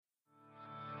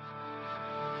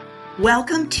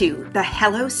Welcome to the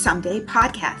Hello Someday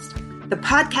podcast, the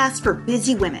podcast for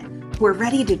busy women who are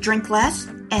ready to drink less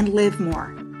and live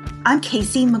more. I'm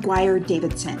Casey McGuire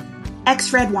Davidson,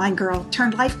 ex-red wine girl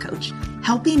turned life coach,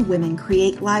 helping women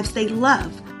create lives they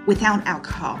love without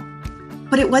alcohol.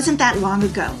 But it wasn't that long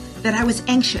ago that I was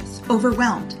anxious,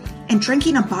 overwhelmed, and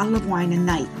drinking a bottle of wine a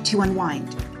night to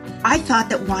unwind. I thought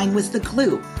that wine was the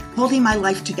glue holding my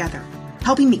life together,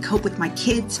 helping me cope with my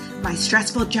kids, my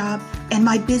stressful job, and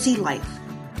my busy life.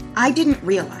 I didn't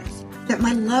realize that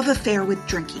my love affair with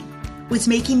drinking was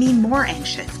making me more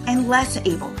anxious and less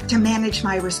able to manage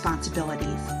my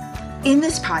responsibilities. In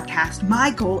this podcast, my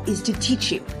goal is to teach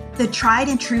you the tried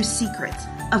and true secrets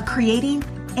of creating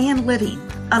and living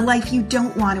a life you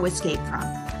don't want to escape from.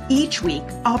 Each week,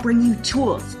 I'll bring you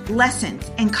tools,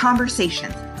 lessons, and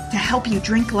conversations to help you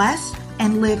drink less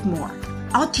and live more.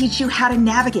 I'll teach you how to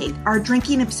navigate our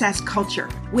drinking-obsessed culture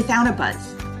without a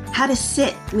buzz, how to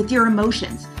sit with your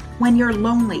emotions when you're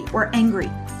lonely or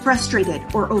angry, frustrated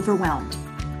or overwhelmed,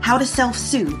 how to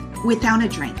self-soothe without a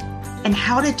drink, and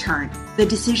how to turn the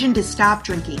decision to stop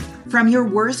drinking from your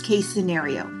worst-case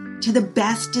scenario to the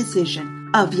best decision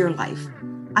of your life.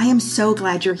 I am so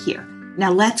glad you're here.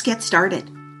 Now let's get started.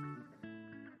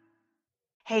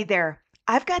 Hey there.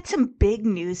 I've got some big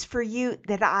news for you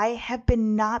that I have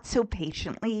been not so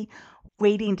patiently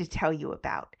waiting to tell you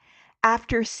about.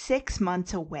 After 6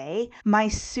 months away, my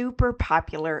super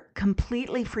popular,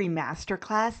 completely free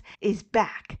masterclass is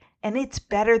back, and it's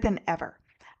better than ever.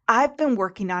 I've been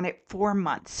working on it for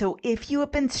months, so if you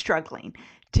have been struggling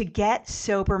to get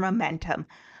sober momentum,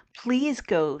 please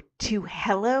go to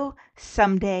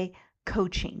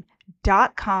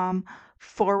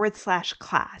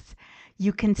hellosomedaycoaching.com/class.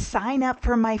 You can sign up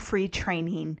for my free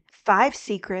training, 5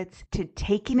 Secrets to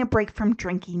Taking a Break from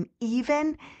Drinking,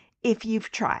 even if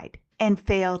you've tried and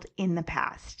failed in the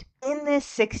past. In this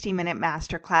 60-minute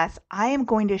masterclass, I am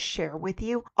going to share with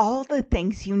you all the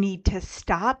things you need to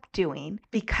stop doing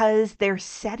because they're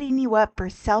setting you up for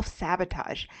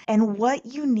self-sabotage and what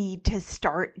you need to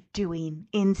start doing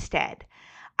instead.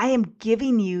 I am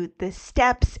giving you the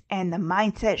steps and the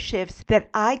mindset shifts that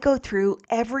I go through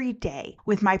every day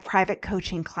with my private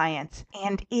coaching clients,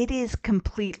 and it is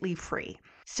completely free.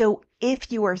 So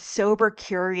if you are sober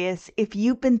curious, if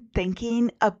you've been thinking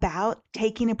about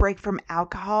taking a break from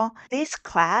alcohol, this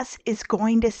class is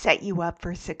going to set you up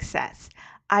for success.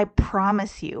 I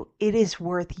promise you, it is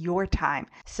worth your time.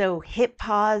 So hit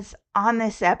pause on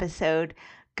this episode,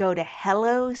 go to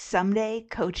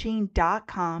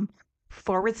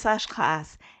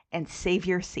hellosomedaycoaching.com/class and save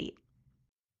your seat.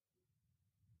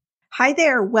 Hi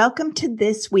there. Welcome to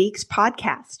this week's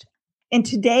podcast. And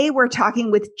today we're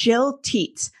talking with Jill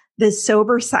Teets, the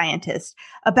sober scientist,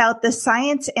 about the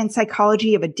science and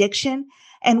psychology of addiction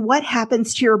and what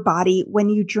happens to your body when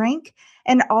you drink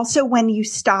and also when you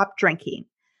stop drinking.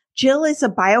 Jill is a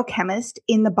biochemist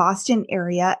in the Boston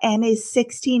area and is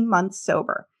 16 months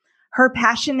sober. Her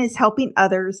passion is helping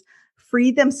others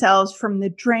free themselves from the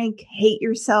drink, hate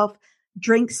yourself,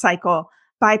 drink cycle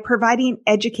by providing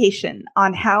education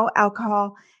on how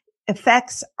alcohol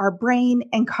affects our brain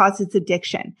and causes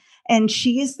addiction. And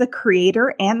she is the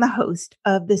creator and the host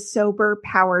of the Sober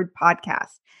Powered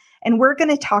podcast. And we're going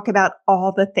to talk about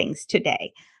all the things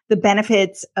today, the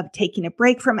benefits of taking a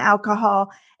break from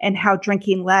alcohol and how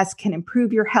drinking less can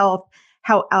improve your health,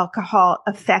 how alcohol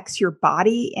affects your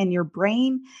body and your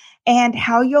brain, and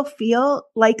how you'll feel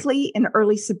likely in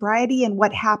early sobriety and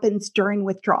what happens during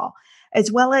withdrawal,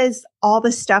 as well as all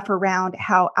the stuff around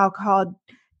how alcohol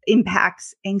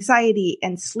impacts anxiety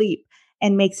and sleep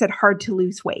and makes it hard to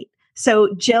lose weight.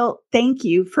 So Jill, thank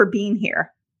you for being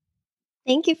here.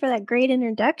 Thank you for that great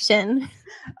introduction.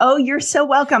 Oh, you're so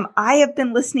welcome. I have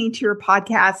been listening to your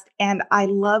podcast and I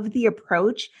love the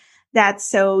approach that's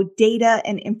so data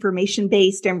and information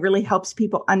based and really helps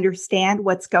people understand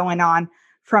what's going on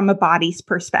from a body's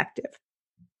perspective.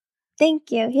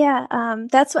 Thank you. Yeah,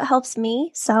 that's what helps me.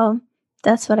 So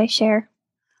that's what I share.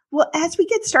 Well, as we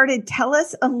get started, tell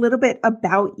us a little bit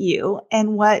about you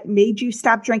and what made you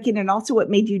stop drinking and also what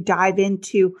made you dive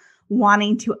into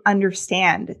wanting to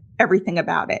understand everything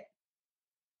about it.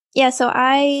 Yeah, so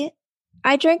I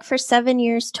drank for 7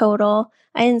 years total.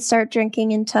 I didn't start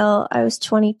drinking until I was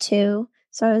 22.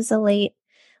 So I was a late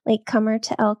comer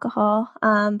to alcohol.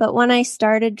 But when I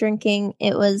started drinking,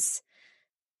 it was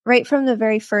right from the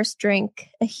very first drink,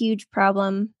 a huge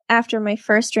problem. After my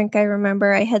first drink, I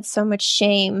remember I had so much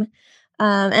shame.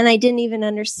 And I didn't even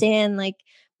understand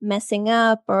messing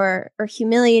up or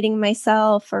humiliating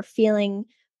myself or feeling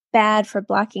bad for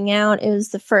blacking out. It was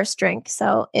the first drink.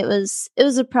 So it was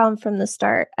a problem from the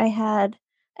start. I had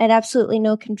absolutely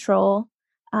no control.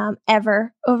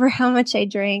 ever over how much I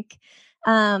drank.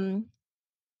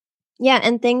 Yeah,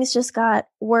 and things just got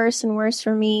worse and worse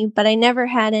for me, but I never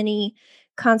had any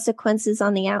consequences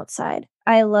on the outside.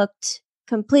 I looked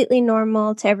completely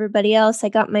normal to everybody else. I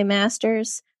got my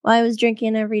master's while I was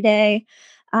drinking every day.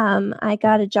 I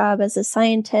got a job as a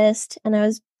scientist, and I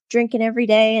was drinking every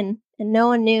day, and no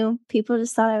one knew. People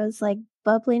just thought I was like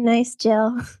bubbly, nice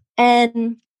Jill.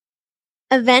 And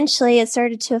eventually it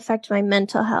started to affect my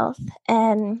mental health.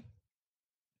 And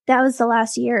that was the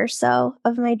last year or so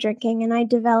of my drinking, and I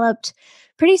developed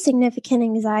pretty significant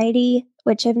anxiety,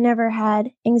 which I've never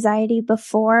had anxiety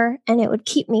before, and it would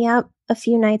keep me up a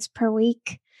few nights per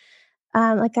week.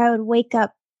 Like I would wake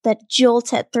up that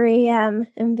jolt at 3 a.m.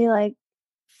 and be like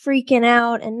freaking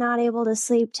out and not able to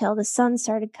sleep till the sun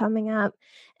started coming up.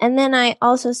 And then I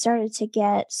also started to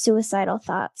get suicidal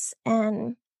thoughts,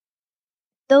 and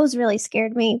those really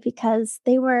scared me because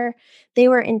they were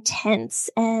intense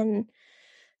and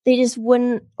they just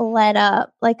wouldn't let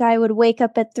up. Like I would wake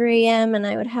up at 3 a.m. and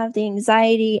I would have the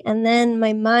anxiety, and then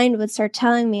my mind would start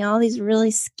telling me all these really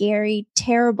scary,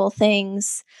 terrible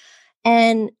things.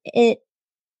 And it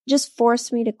just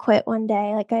forced me to quit one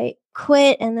day. Like I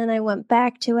quit and then I went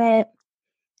back to it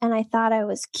and I thought I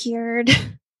was cured.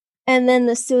 And then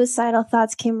the suicidal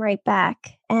thoughts came right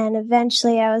back. And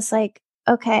eventually I was like,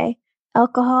 okay,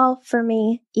 alcohol for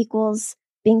me equals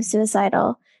being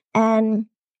suicidal. And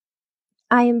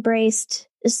I embraced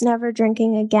just never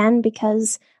drinking again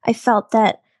because I felt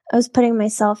that I was putting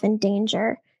myself in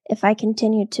danger if I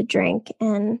continued to drink.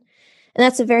 And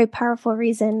that's a very powerful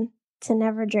reason to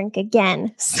never drink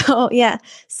again. So yeah,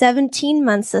 17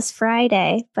 months this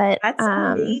Friday. But that's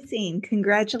amazing.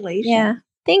 Congratulations. Yeah,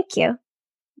 thank you.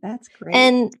 That's great.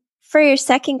 And for your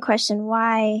second question,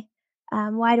 why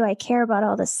do I care about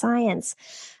all the science?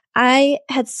 I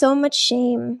had so much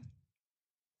shame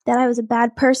that I was a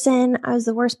bad person. I was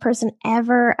the worst person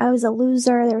ever. I was a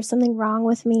loser. There was something wrong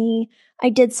with me. I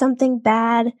did something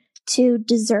bad to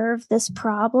deserve this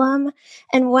problem.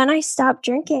 And when I stopped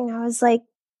drinking, I was like,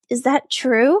 is that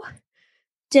true?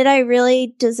 Did I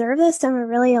really deserve this? Am I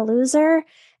really a loser?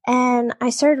 And I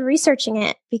started researching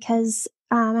it because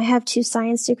I have 2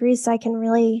 science degrees, so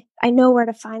I know where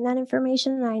to find that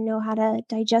information and I know how to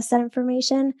digest that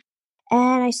information.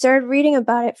 And I started reading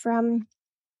about it from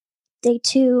day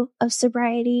 2 of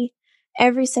sobriety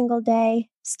every single day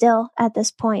still at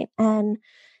this point. And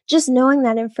just knowing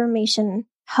that information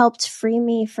helped free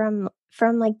me from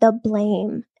like the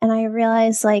blame. And I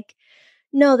realized like,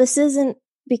 no, this isn't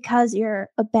because you're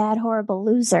a bad, horrible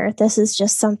loser. This is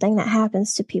just something that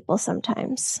happens to people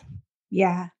sometimes.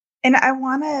 Yeah. And I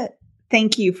want to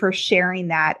thank you for sharing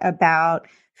that about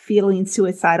feeling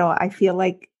suicidal. I feel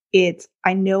like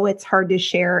I know it's hard to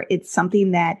share. It's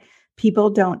something that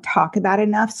people don't talk about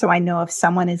enough. So I know if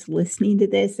someone is listening to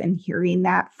this and hearing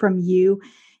that from you,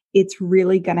 it's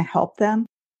really going to help them.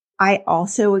 I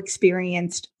also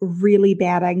experienced really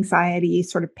bad anxiety,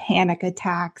 sort of panic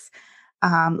attacks,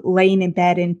 laying in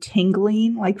bed and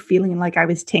tingling, like feeling like I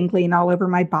was tingling all over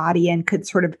my body and could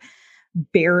sort of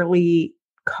barely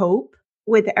cope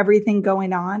with everything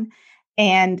going on.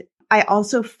 And I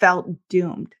also felt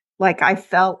doomed. Like I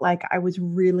felt like I was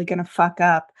really going to fuck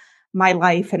up my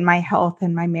life and my health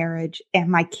and my marriage and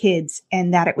my kids,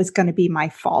 and that it was going to be my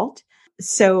fault.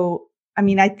 So, I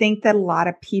mean, I think that a lot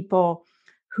of people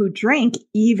who drink,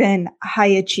 even high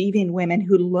achieving women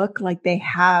who look like they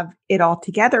have it all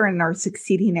together and are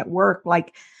succeeding at work,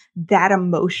 like that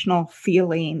emotional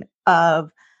feeling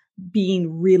of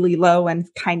being really low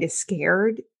and kind of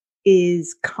scared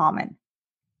is common.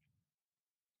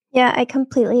 Yeah, I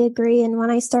completely agree. And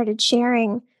when I started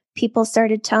sharing, people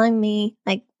started telling me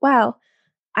like, wow,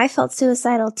 I felt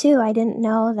suicidal too. I didn't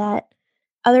know that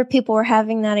other people were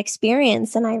having that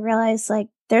experience. And I realized like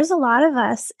there's a lot of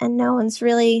us and no one's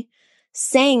really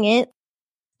saying it.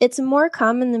 It's more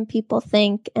common than people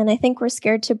think. And I think we're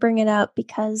scared to bring it up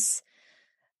because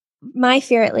my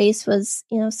fear at least was,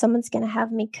 someone's going to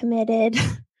have me committed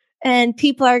and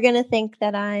people are going to think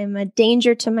that I'm a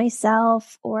danger to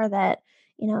myself or that,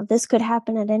 this could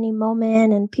happen at any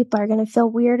moment and people are going to feel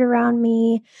weird around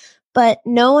me. But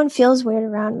no one feels weird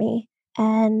around me.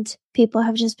 And people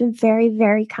have just been very,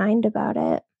 very kind about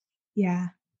it. Yeah,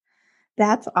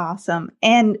 that's awesome.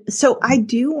 And so I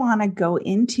do want to go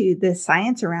into the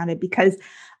science around it because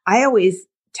I always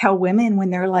tell women when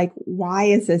they're like, why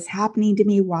is this happening to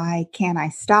me? Why can't I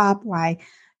stop? Why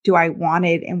do I want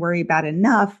it and worry about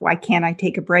enough? Why can't I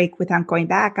take a break without going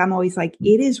back? I'm always like,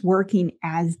 it is working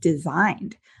as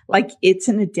designed. Like it's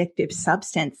an addictive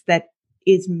substance that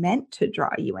is meant to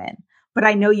draw you in. But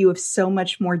I know you have so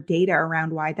much more data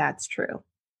around why that's true.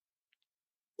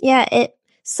 Yeah,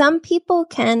 some people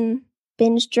can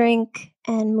binge drink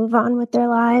and move on with their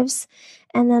lives,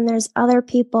 and then there's other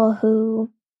people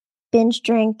who binge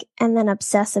drink and then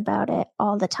obsess about it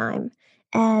all the time.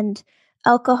 And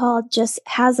alcohol just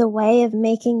has a way of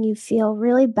making you feel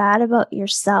really bad about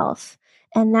yourself.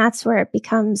 And that's where it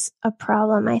becomes a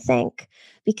problem, I think,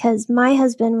 because my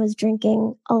husband was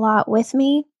drinking a lot with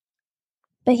me,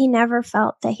 but he never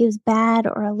felt that he was bad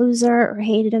or a loser or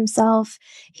hated himself.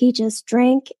 He just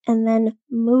drank and then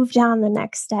moved on the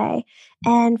next day.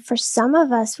 And for some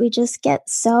of us, we just get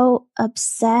so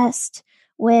obsessed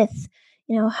with,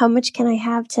 how much can I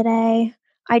have today?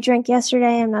 I drank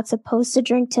yesterday. I'm not supposed to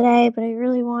drink today, but I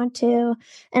really want to.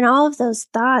 And all of those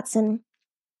thoughts. And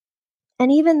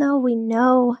even though we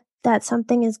know that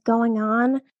something is going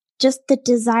on, just the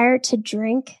desire to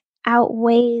drink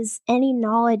outweighs any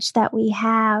knowledge that we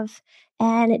have.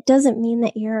 And it doesn't mean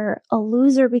that you're a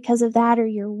loser because of that or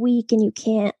you're weak and you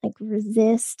can't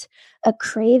resist a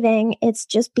craving. It's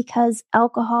just because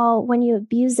alcohol, when you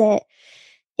abuse it,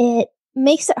 it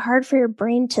makes it hard for your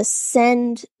brain to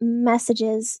send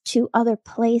messages to other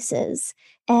places.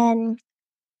 And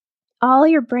all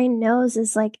your brain knows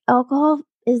is alcohol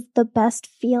is the best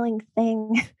feeling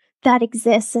thing that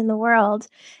exists in the world.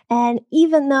 And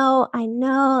even though I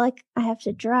know I have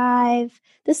to drive,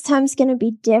 this time's going to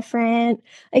be different.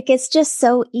 It's just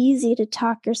so easy to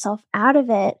talk yourself out of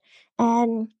it.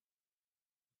 And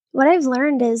what I've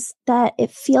learned is that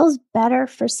it feels better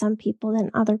for some people than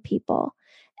other people.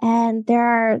 And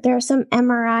there are some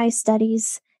MRI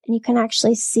studies, and you can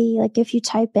actually see if you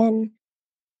type in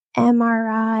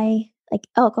MRI,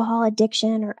 alcohol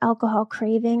addiction or alcohol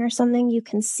craving or something, you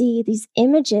can see these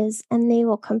images and they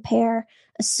will compare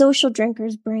a social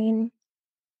drinker's brain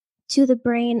to the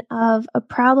brain of a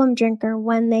problem drinker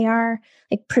when they are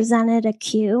presented a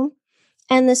cue.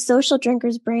 And the social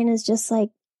drinker's brain is just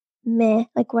meh,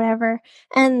 whatever.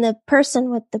 And the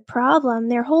person with the problem,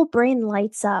 their whole brain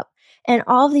lights up and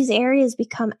all of these areas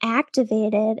become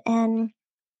activated. And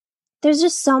there's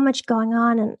just so much going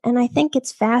on. And I think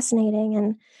it's fascinating.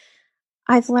 And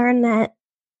I've learned that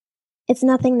it's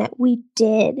nothing that we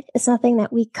did. It's nothing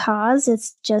that we caused.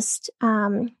 It's just,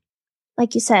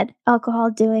 like you said,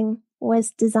 alcohol doing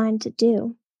was designed to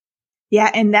do. Yeah.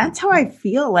 And that's how I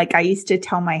feel. I used to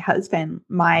tell my husband,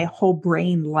 my whole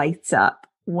brain lights up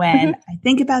when I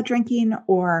think about drinking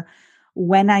or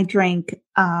when I drink.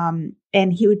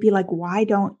 And he would be like, why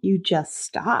don't you just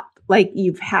stop?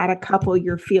 You've had a couple,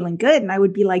 you're feeling good. And I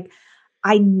would be like,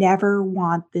 I never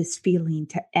want this feeling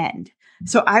to end.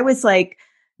 So I was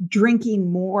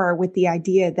drinking more with the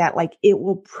idea that it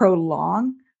will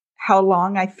prolong how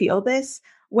long I feel this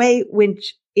way,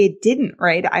 which it didn't,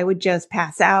 right? I would just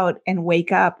pass out and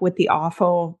wake up with the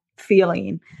awful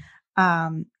feeling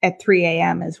at 3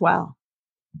 a.m. as well.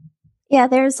 Yeah,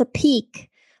 there's a peak.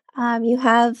 You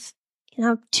have,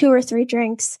 2 or 3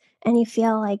 drinks and you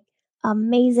feel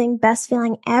amazing, best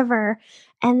feeling ever.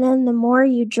 And then the more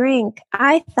you drink,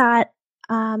 I thought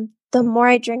the more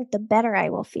I drink, the better I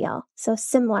will feel. So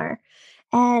similar.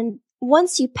 And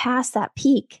once you pass that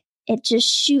peak, it just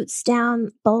shoots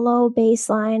down below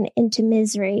baseline into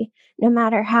misery, no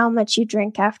matter how much you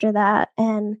drink after that.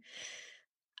 And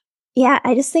yeah,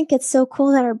 I just think it's so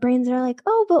cool that our brains are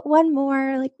oh, but one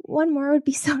more would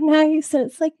be so nice. And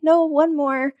it's no, one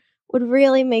more would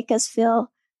really make us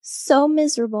feel so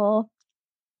miserable.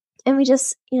 And we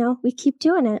just, we keep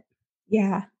doing it.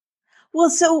 Yeah. Well,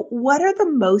 so what are the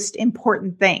most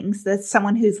important things that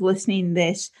someone who's listening to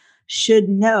this should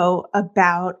know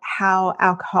about how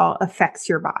alcohol affects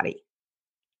your body?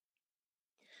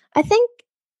 I think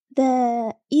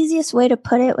the easiest way to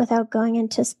put it without going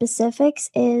into specifics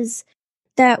is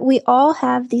that we all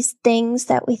have these things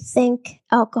that we think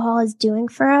alcohol is doing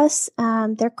for us.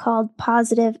 They're called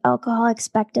positive alcohol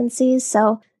expectancies.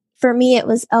 So for me, it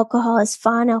was alcohol is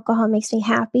fun. Alcohol makes me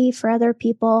happy. For other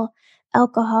people,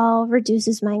 alcohol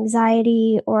reduces my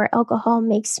anxiety or alcohol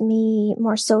makes me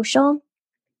more social.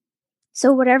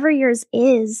 So whatever yours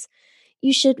is,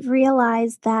 you should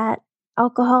realize that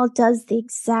alcohol does the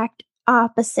exact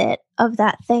opposite of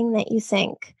that thing that you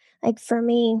think. For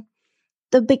me,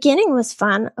 the beginning was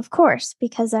fun, of course,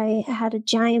 because I had a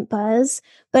giant buzz.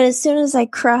 But as soon as I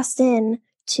crossed in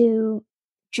to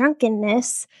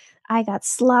drunkenness, I got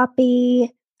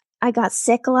sloppy. I got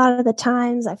sick a lot of the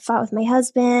times. I fought with my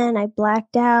husband. I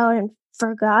blacked out and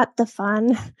forgot the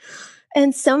fun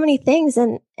and so many things.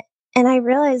 And I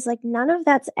realized none of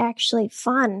that's actually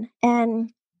fun.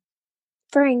 And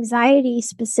for anxiety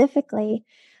specifically,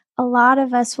 a lot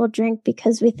of us will drink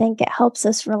because we think it helps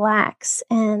us relax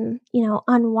and,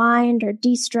 unwind or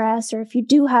de-stress. Or if you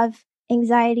do have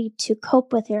anxiety to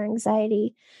cope with your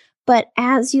anxiety. But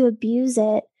as you abuse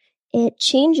it, it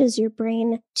changes your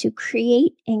brain to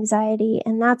create anxiety.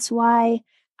 And that's why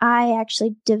I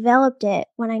actually developed it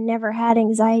when I never had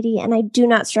anxiety, and I do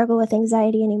not struggle with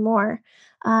anxiety anymore.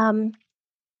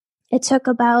 It took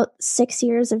about 6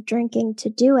 years of drinking to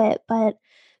do it, but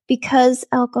because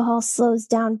alcohol slows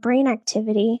down brain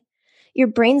activity, your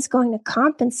brain's going to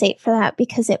compensate for that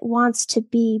because it wants to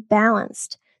be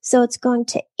balanced. So it's going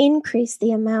to increase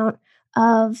the amount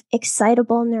of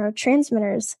excitable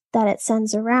neurotransmitters that it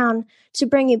sends around to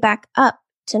bring you back up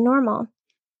to normal.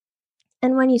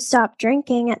 And when you stop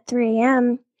drinking at 3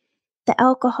 a.m., the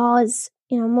alcohol is,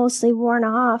 mostly worn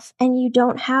off, and you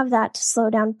don't have that to slow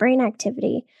down brain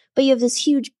activity, but you have this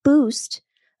huge boost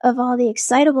of all the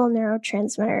excitable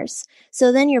neurotransmitters.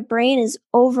 So then your brain is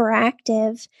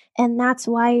overactive, and that's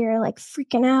why you're like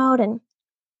freaking out.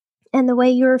 And the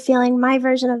way you were feeling, my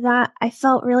version of that, I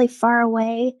felt really far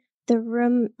away. The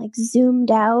room like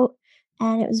zoomed out,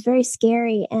 and it was very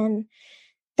scary. And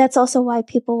that's also why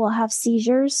people will have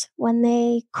seizures when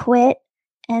they quit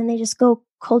and they just go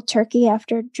cold turkey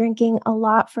after drinking a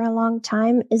lot for a long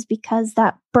time, is because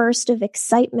that burst of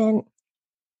excitement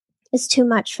is too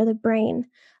much for the brain.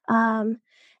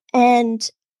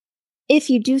 And if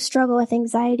you do struggle with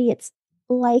anxiety, it's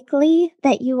likely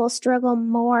that you will struggle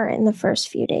more in the first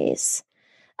few days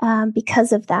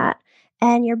because of that.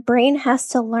 And your brain has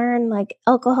to learn, like,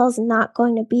 alcohol is not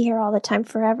going to be here all the time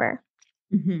forever.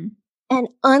 Mm-hmm. And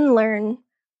unlearn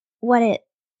what it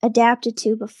adapted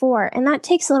to before. And that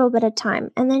takes a little bit of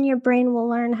time. And then your brain will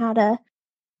learn how to,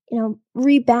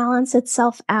 rebalance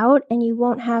itself out, and you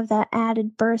won't have that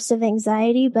added burst of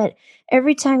anxiety. But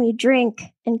every time you drink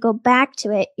and go back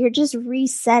to it, you're just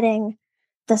resetting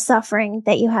the suffering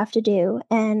that you have to do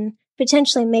and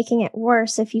potentially making it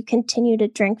worse if you continue to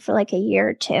drink for like a year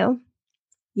or two.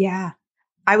 Yeah.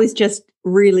 I was just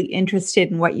really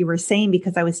interested in what you were saying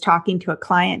because I was talking to a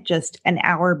client just an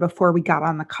hour before we got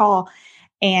on the call,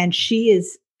 and she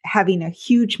is having a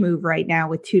huge move right now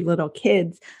with 2 little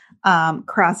kids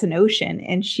across an ocean.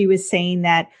 And she was saying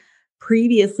that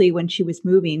previously when she was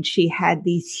moving, she had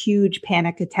these huge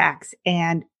panic attacks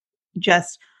and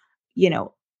just,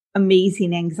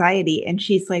 amazing anxiety. And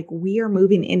she's like, we are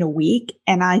moving in a week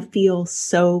and I feel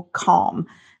so calm.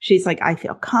 She's like, I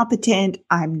feel competent.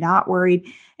 I'm not worried.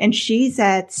 And she's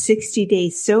at 60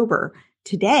 days sober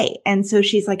today. And so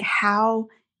she's like, how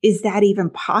is that even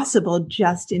possible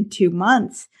just in 2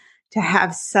 months to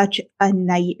have such a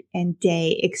night and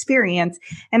day experience?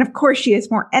 And of course, she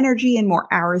has more energy and more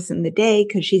hours in the day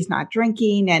because she's not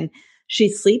drinking and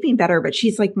she's sleeping better. But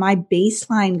she's like, my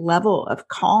baseline level of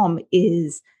calm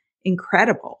is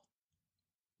incredible.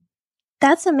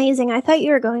 That's amazing. I thought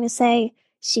you were going to say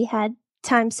she had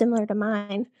time similar to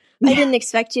mine. I didn't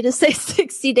expect you to say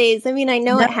 60 days. I mean, I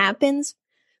know it happens,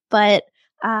 but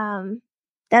I'm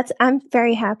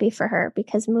very happy for her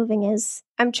because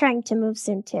I'm trying to move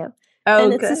soon too. Oh,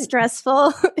 and it's good. a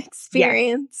stressful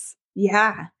experience.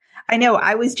 Yeah. I know.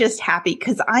 I was just happy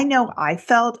because I know I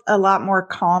felt a lot more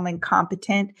calm and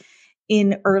competent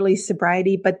in early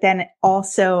sobriety, but then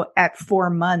also at 4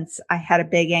 months, I had a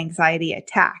big anxiety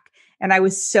attack. And I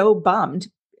was so bummed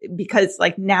because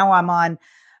like now I'm on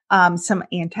some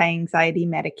anti-anxiety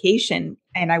medication,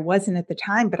 and I wasn't at the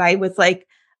time, but I was like,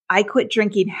 I quit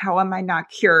drinking. How am I not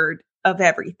cured of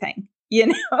everything?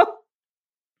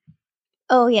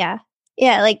 Oh, yeah.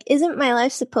 Yeah. Like, isn't my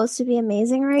life supposed to be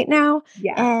amazing right now?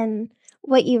 Yeah. And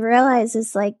what you realize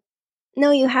is like,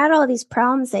 no, you had all these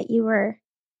problems that you were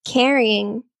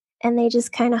carrying, and they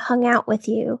just kind of hung out with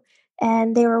you,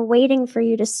 and they were waiting for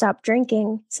you to stop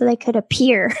drinking so they could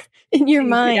appear in your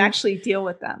mind. You could actually deal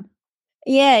with them.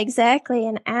 Yeah, exactly.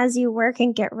 And as you work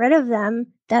and get rid of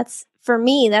them, that's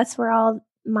where all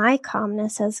my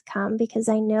calmness has come, because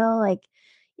I know, like,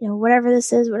 whatever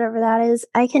this is, whatever that is,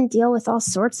 I can deal with all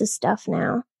sorts of stuff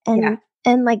now and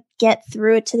like get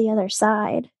through it to the other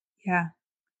side. Yeah.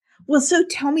 Well, so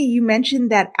tell me, you mentioned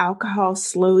that alcohol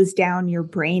slows down your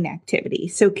brain activity.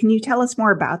 So can you tell us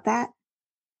more about that?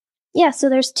 Yeah, so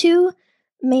there's 2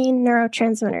 main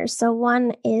neurotransmitters. So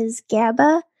one is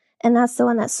GABA, and that's the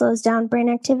one that slows down brain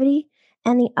activity.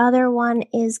 And the other one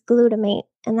is glutamate,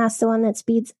 and that's the one that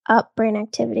speeds up brain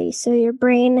activity. So your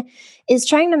brain is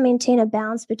trying to maintain a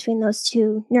balance between those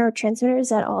 2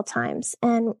 neurotransmitters at all times.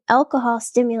 And alcohol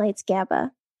stimulates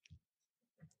GABA.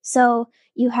 So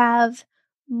you have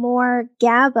more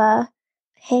GABA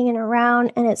hanging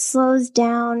around, and it slows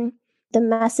down the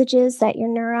messages that your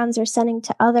neurons are sending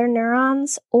to other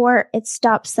neurons, or it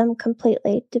stops them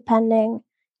completely, depending,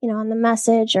 on the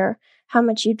message or how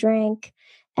much you drink.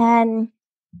 And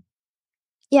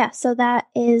Yeah, so that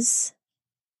is,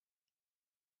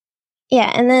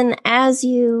 yeah. And then as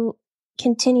you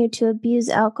continue to abuse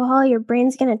alcohol, your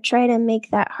brain's going to try to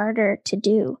make that harder to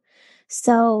do.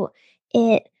 So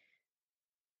it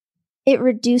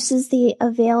reduces the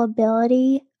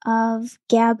availability of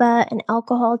GABA and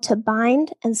alcohol to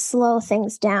bind and slow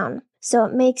things down. So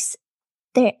it makes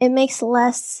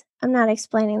less, I'm not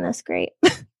explaining this great.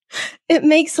 It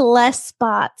makes less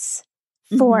spots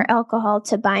for alcohol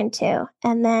to bind to.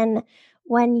 And then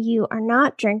when you are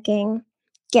not drinking,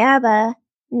 GABA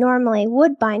normally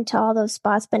would bind to all those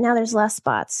spots, but now there's less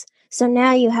spots. So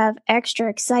now you have extra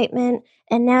excitement,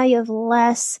 and now you have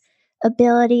less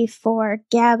ability for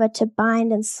GABA to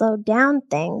bind and slow down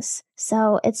things.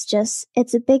 So it's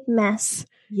a big mess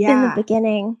in the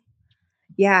beginning.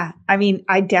 Yeah. I mean,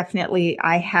 I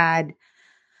had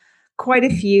quite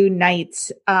a few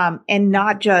nights, and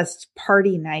not just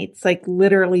party nights, like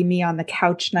literally me on the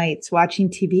couch nights watching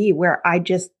TV where I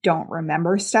just don't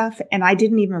remember stuff. And I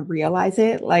didn't even realize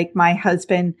it. Like my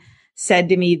husband said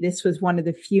to me, this was one of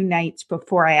the few nights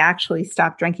before I actually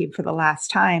stopped drinking for the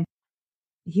last time.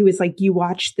 He was like, you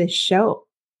watched this show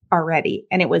already.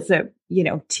 And it was a,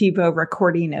 TiVo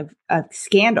recording of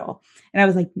Scandal. And I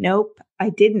was like, nope, I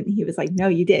didn't. He was like, no,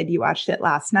 you did. You watched it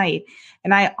last night.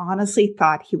 And I honestly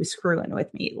thought he was screwing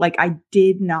with me. Like I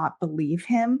did not believe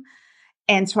him.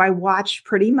 And so I watched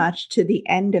pretty much to the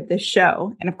end of the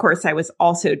show. And of course, I was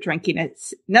also drinking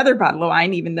another bottle of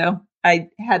wine, even though I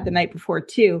had the night before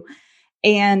too.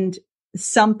 And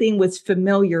something was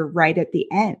familiar right at the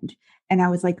end. And I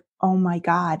was like, oh my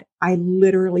God, I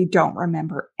literally don't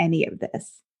remember any of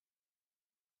this.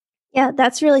 Yeah,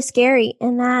 that's really scary.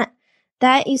 And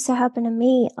that used to happen to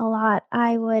me a lot.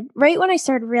 Right when I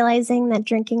started realizing that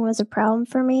drinking was a problem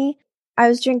for me, I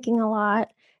was drinking a lot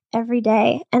every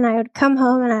day. And I would come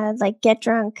home and I would like get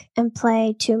drunk and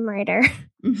play Tomb Raider.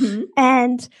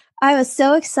 And I was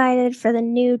so excited for the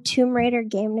new Tomb Raider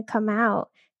game to come out.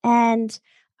 And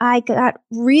I got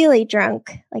really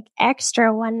drunk, like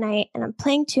extra one night, and I'm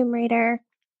playing Tomb Raider,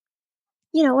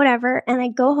 whatever. And I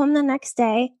go home the next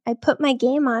day, I put my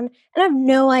game on, and I have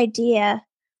no idea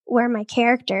where my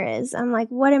character is. I'm like,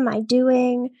 what am I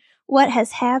doing? What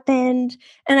has happened?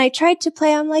 And I tried to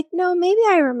play. I'm like, no, maybe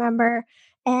I remember.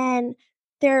 And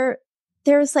there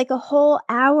was like a whole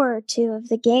hour or two of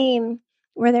the game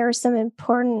where there were some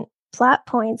important plot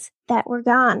points that were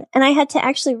gone. And I had to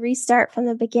actually restart from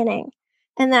the beginning.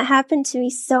 And that happened to me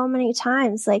so many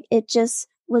times. Like it just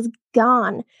was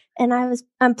gone. And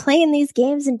I'm playing these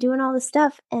games and doing all this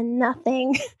stuff and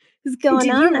nothing is going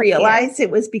on. Did you realize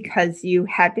it was because you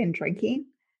had been drinking?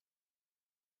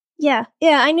 Yeah.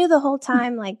 Yeah. I knew the whole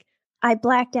time, like I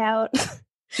blacked out.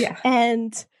 Yeah.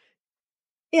 And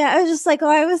yeah, I was just like, oh,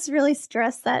 I was really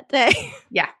stressed that day.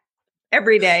 Yeah.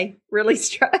 Every day, really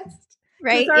stressed.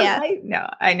 Right. Yeah. Life? No,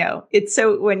 I know. It's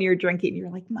so when you're drinking,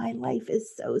 you're like, my life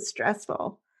is so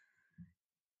stressful.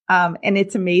 And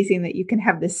it's amazing that you can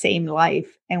have the same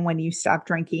life. And when you stop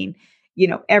drinking,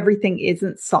 everything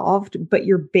isn't solved, but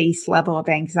your base level of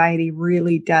anxiety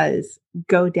really does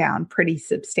go down pretty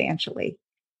substantially.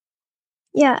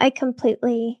 Yeah, I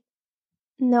completely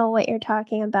know what you're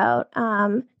talking about.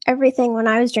 Everything when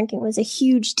I was drinking was a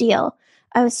huge deal.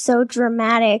 I was so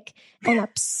dramatic and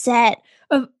upset.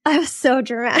 I was so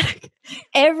dramatic.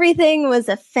 Everything was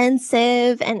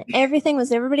offensive and everything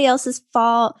was everybody else's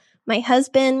fault. My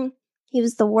husband, he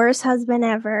was the worst husband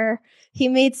ever. He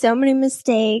made so many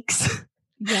mistakes.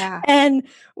 Yeah. And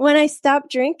when I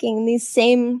stopped drinking, these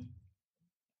same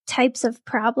types of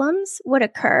problems would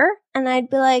occur. And I'd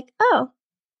be like, oh,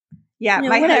 yeah,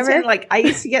 my husband, like I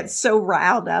used to get so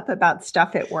riled up about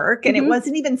stuff at work and it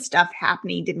wasn't even stuff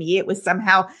happening to me. It was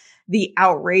somehow the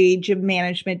outrage of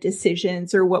management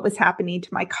decisions or what was happening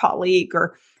to my colleague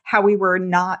or how we were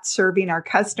not serving our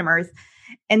customers.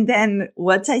 And then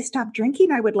once I stopped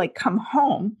drinking, I would like come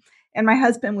home and my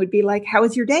husband would be like, how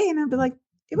was your day? And I'd be like,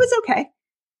 it was okay.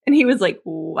 And he was like,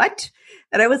 what?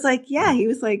 And I was like, yeah. He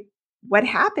was like, what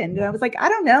happened? And I was like, I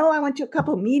don't know. I went to a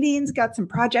couple of meetings, got some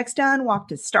projects done, walked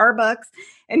to Starbucks.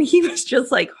 And he was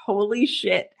just like, holy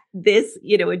shit, this,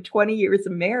 in 20 years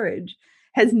of marriage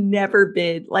has never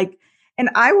been like, and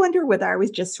I wonder whether I was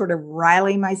just sort of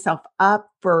riling myself up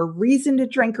for a reason to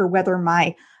drink or whether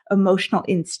my emotional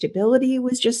instability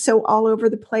was just so all over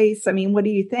the place. I mean, what do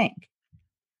you think?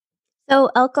 So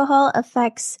alcohol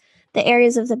affects the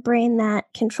areas of the brain that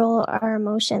control our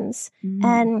emotions.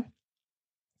 And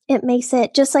it makes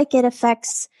it just like it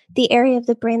affects the area of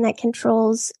the brain that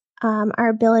controls our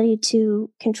ability to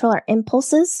control our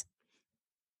impulses.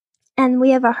 And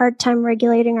we have a hard time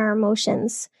regulating our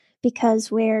emotions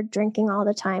because we're drinking all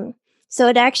the time. So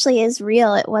it actually is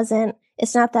real.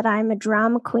 It's not that I'm a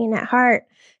drama queen at heart.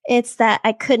 It's that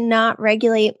I could not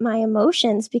regulate my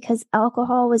emotions because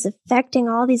alcohol was affecting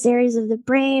all these areas of the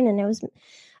brain. And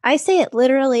I say it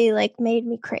literally like made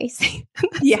me crazy.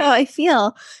 That's how I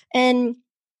feel. And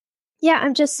yeah,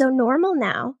 I'm just so normal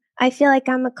now. I feel like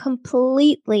I'm a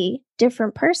completely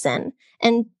different person.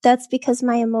 And that's because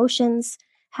my emotions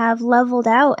have leveled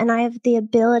out and I have the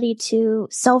ability to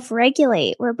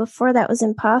self-regulate, where before that was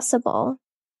impossible.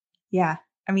 Yeah.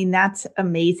 I mean, that's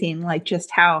amazing. Like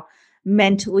just how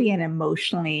mentally and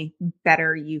emotionally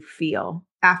better you feel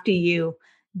after you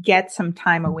get some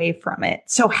time away from it.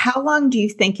 So how long do you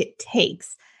think it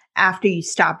takes after you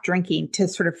stop drinking to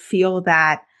sort of feel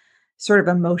that sort of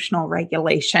emotional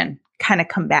regulation kind of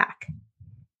come back?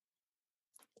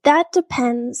 That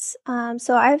depends.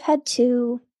 So I've had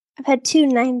two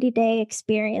 90-day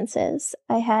experiences.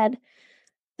 I had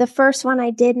the first one,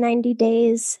 I did 90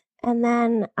 days, and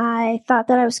then I thought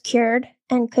that I was cured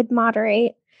and could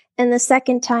moderate. And the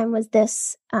second time was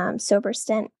this sober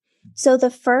stint. So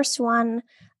the first one,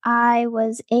 I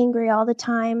was angry all the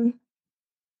time,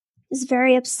 was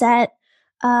very upset.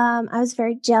 I was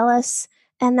very jealous,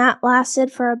 and that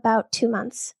lasted for about 2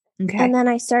 months. Okay. And then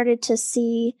I started to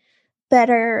see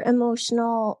better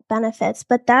emotional benefits,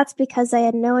 but that's because I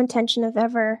had no intention of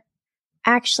ever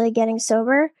actually getting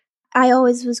sober. I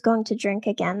always was going to drink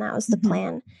again. That was the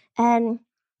plan. And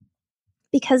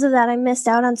because of that, I missed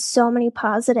out on so many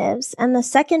positives. And the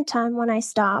second time when I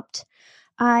stopped,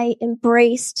 I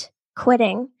embraced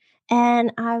quitting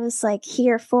and I was like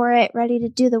here for it, ready to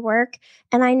do the work.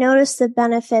 And I noticed the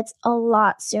benefits a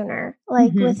lot sooner,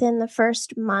 like within the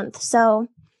first month. So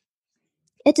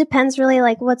it depends really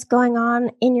like what's going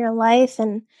on in your life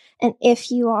and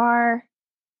if you are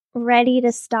ready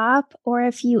to stop or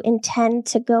if you intend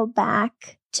to go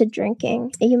back to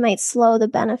drinking, you might slow the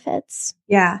benefits.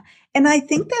 Yeah. And I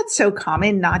think that's so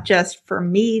common, not just for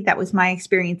me, that was my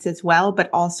experience as well, but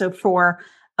also for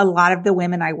a lot of the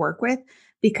women I work with,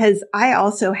 because I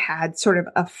also had sort of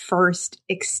a first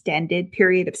extended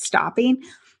period of stopping.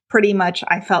 Pretty much,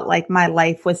 I felt like my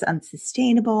life was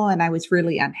unsustainable and I was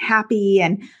really unhappy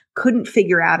and couldn't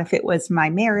figure out if it was my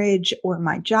marriage or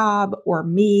my job or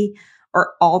me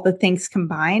or all the things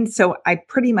combined. So I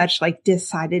pretty much like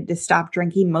decided to stop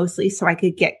drinking mostly so I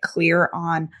could get clear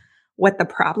on what the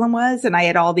problem was. And I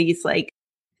had all these like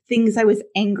things I was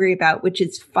angry about, which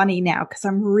is funny now because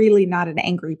I'm really not an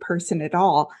angry person at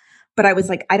all. But I was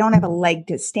like, I don't have a leg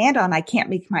to stand on. I can't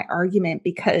make my argument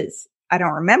because I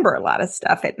don't remember a lot of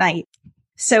stuff at night.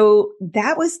 So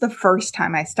that was the first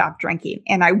time I stopped drinking.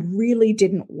 And I really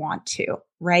didn't want to,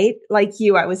 right? Like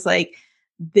you, I was like,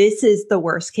 this is the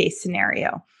worst case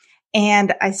scenario.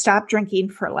 And I stopped drinking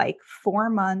for like 4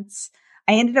 months.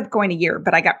 I ended up going a year,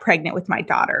 but I got pregnant with my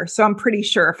daughter. So I'm pretty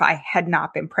sure if I had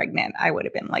not been pregnant, I would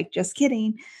have been like, just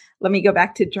kidding. Let me go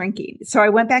back to drinking. So I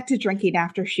went back to drinking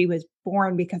after she was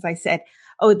born because I said,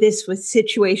 oh, this was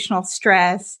situational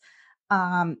stress.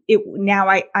 I'm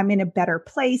in a better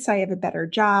place. I have a better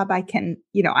job. I can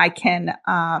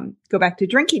go back to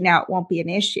drinking now. It won't be an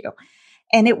issue.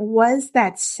 And it was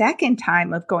that second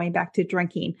time of going back to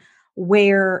drinking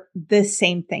where the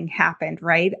same thing happened,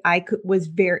 right?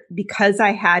 Because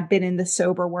I had been in the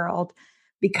sober world,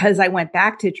 because I went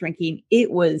back to drinking,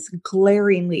 it was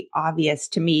glaringly obvious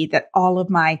to me that all of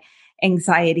my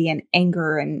anxiety and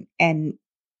anger and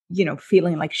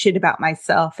feeling like shit about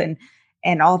myself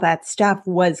and all that stuff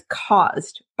was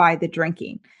caused by the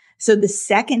drinking. So the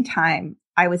second time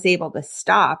I was able to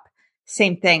stop,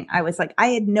 same thing. I was like, I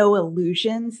had no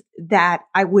illusions that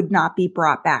I would not be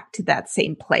brought back to that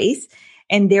same place.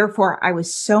 And therefore, I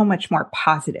was so much more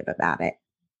positive about it.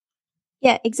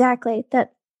 Yeah, exactly.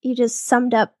 That you just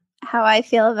summed up how I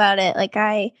feel about it. Like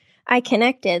I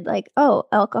connected like, oh,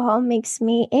 alcohol makes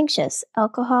me anxious.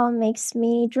 Alcohol makes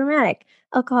me dramatic.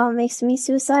 Alcohol makes me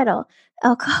suicidal.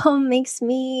 Alcohol makes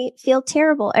me feel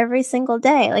terrible every single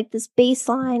day. Like this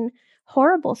baseline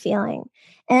horrible feeling.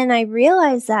 And I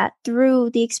realized that through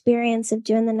the experience of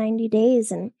doing the 90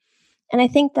 days. And I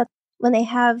think that when they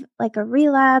have like a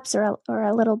relapse or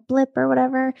a little blip or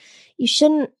whatever, you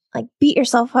shouldn't like beat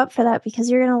yourself up for that because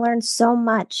you're going to learn so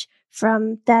much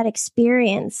from that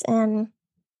experience. And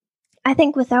I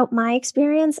think without my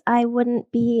experience, I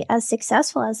wouldn't be as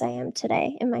successful as I am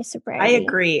today in my sobriety. I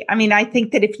agree. I mean, I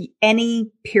think that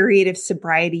any period of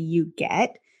sobriety you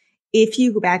get, if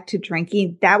you go back to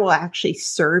drinking, that will actually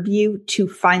serve you to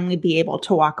finally be able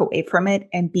to walk away from it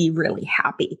and be really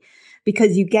happy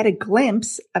because you get a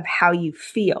glimpse of how you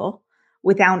feel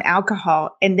without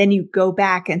alcohol. And then you go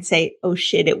back and say, oh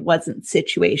shit, it wasn't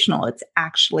situational. It's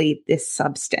actually this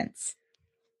substance.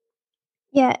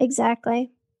 Yeah,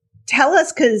 exactly. Tell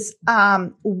us, because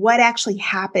what actually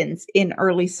happens in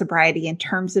early sobriety in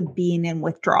terms of being in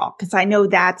withdrawal? Because I know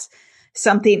that's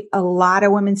something a lot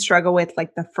of women struggle with,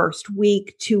 like the first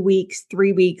week, 2 weeks,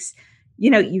 3 weeks.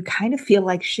 You kind of feel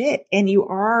like shit and you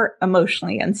are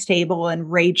emotionally unstable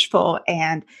and rageful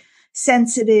and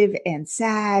sensitive and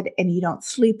sad, and you don't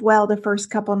sleep well the first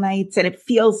couple nights. And it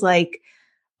feels like,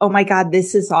 oh my God,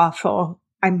 this is awful.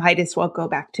 I might as well go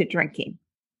back to drinking.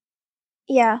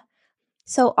 Yeah.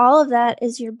 So all of that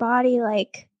is your body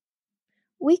like,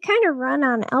 we kind of run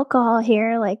on alcohol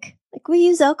here. Like we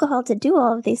use alcohol to do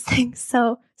all of these things.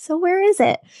 So where is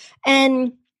it?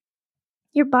 And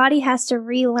your body has to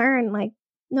relearn, like,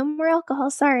 no more alcohol,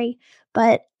 sorry.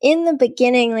 But in the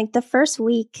beginning, like the first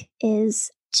week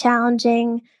is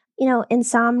challenging,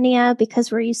 insomnia,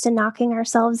 because we're used to knocking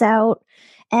ourselves out.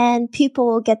 And people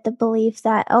will get the belief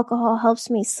that alcohol helps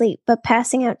me sleep, but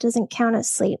passing out doesn't count as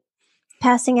sleep.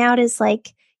 Passing out is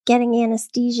like getting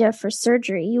anesthesia for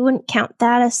surgery. You wouldn't count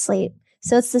that as sleep.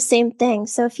 So it's the same thing.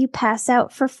 So if you pass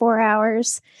out for 4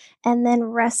 hours and then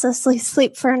restlessly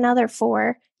sleep for another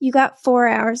 4, you got 4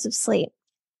 hours of sleep.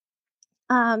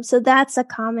 So that's a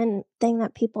common thing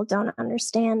that people don't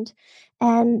understand.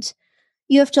 And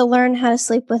you have to learn how to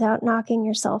sleep without knocking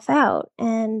yourself out.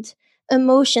 And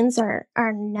emotions are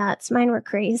nuts. Mine were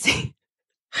crazy.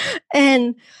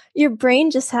 And your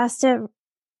brain just has to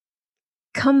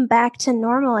come back to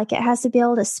normal. Like it has to be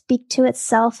able to speak to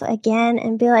itself again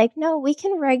and be like, no, we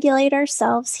can regulate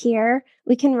ourselves here.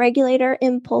 We can regulate our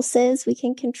impulses. We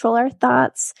can control our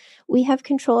thoughts. We have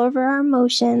control over our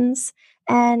emotions.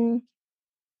 And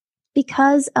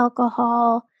because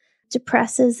alcohol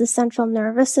depresses the central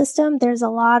nervous system, there's a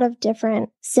lot of different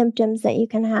symptoms that you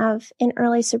can have in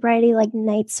early sobriety, like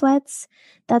night sweats.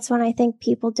 That's one I think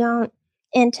people don't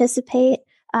anticipate.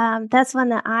 That's one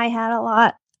that I had a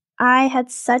lot. I had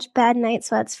such bad night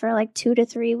sweats for like 2 to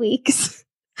 3 weeks.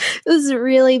 It was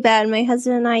really bad. My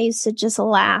husband and I used to just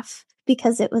laugh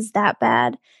because it was that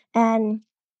bad. And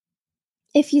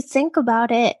if you think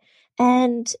about it,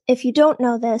 and if you don't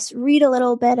know this, read a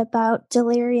little bit about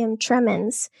delirium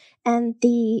tremens and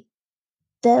the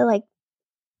like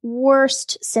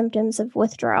worst symptoms of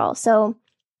withdrawal. So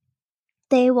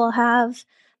they will have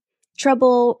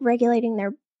trouble regulating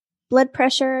their blood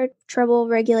pressure, trouble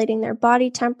regulating their body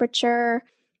temperature,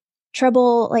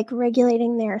 trouble like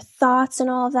regulating their thoughts and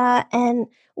all of that. And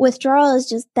withdrawal is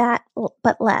just that,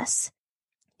 but less,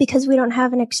 because we don't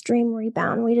have an extreme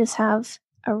rebound. We just have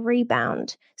a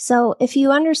rebound. So if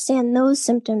you understand those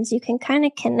symptoms, you can kind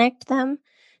of connect them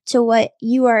to what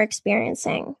you are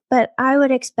experiencing. But I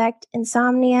would expect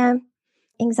insomnia,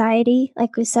 anxiety,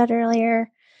 like we said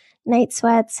earlier, night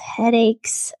sweats,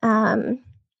 headaches,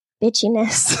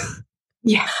 bitchiness.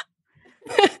 Yeah.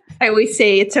 I always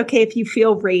say it's okay if you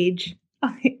feel rage.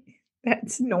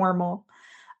 That's normal.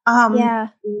 Yeah.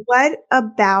 What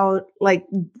about like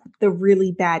the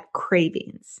really bad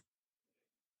cravings?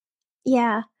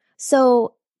 Yeah.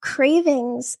 So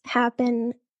cravings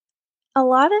happen. A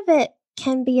lot of it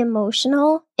can be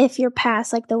emotional if you're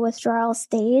past like the withdrawal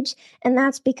stage. And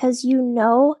that's because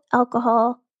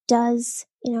alcohol does,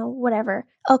 whatever.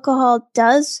 Alcohol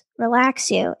does relax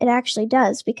you. It actually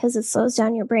does, because it slows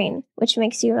down your brain, which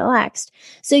makes you relaxed.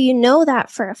 So you know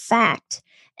that for a fact.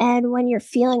 And when you're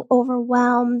feeling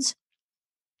overwhelmed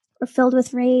or filled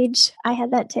with rage, I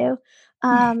had that too.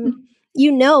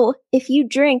 If you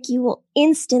drink, you will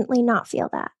instantly not feel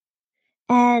that.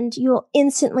 And you will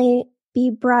instantly be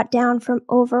brought down from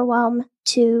overwhelm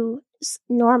to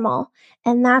normal.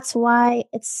 And that's why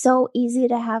it's so easy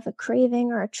to have a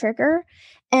craving or a trigger.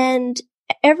 And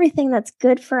everything that's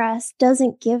good for us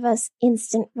doesn't give us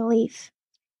instant relief.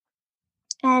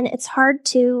 And it's hard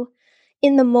to,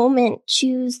 in the moment,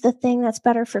 choose the thing that's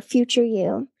better for future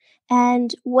you.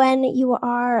 And when you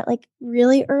are like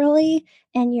really early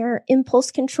and your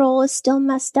impulse control is still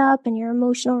messed up and your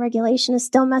emotional regulation is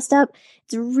still messed up,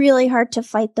 it's really hard to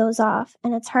fight those off.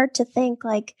 And it's hard to think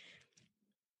like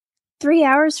 3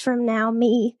 hours from now,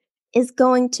 me is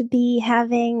going to be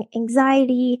having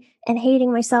anxiety and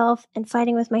hating myself and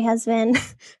fighting with my husband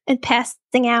and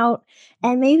passing out.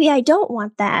 And maybe I don't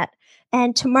want that.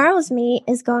 And tomorrow's me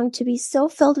is going to be so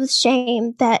filled with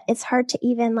shame that it's hard to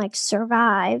even like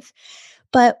survive.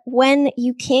 But when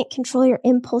you can't control your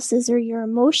impulses or your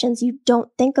emotions, you don't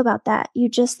think about that. You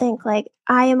just think like,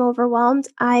 I am overwhelmed.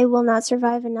 I will not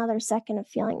survive another second of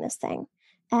feeling this thing.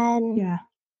 And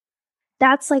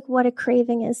that's like what a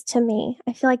craving is to me.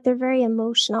 I feel like they're very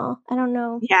emotional. I don't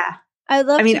know. Yeah. I'd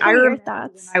love to hear your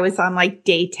thoughts. I was on like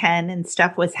day 10 and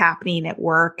stuff was happening at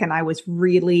work and I was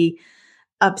really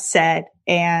upset.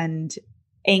 And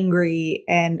angry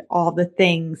and all the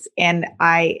things. And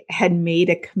I had made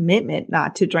a commitment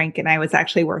not to drink. And I was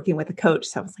actually working with a coach.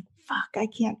 So I was like, fuck, I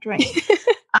can't drink.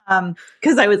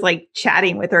 Cause I was like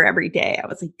chatting with her every day. I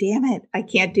was like, damn it, I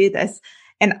can't do this.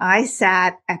 And I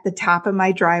sat at the top of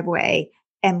my driveway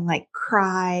and like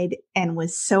cried and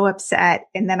was so upset.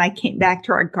 And then I came back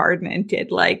to our garden and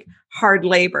did like hard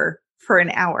labor for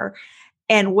an hour.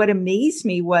 And what amazed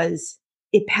me was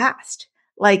it passed.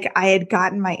 Like I had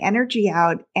gotten my energy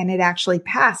out and it actually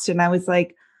passed. And I was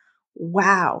like,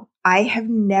 wow, I have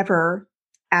never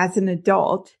as an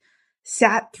adult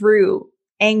sat through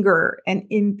anger and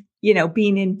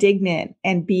being indignant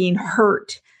and being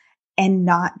hurt and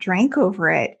not drank over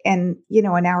it. And,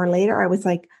 an hour later, I was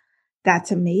like,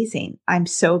 that's amazing. I'm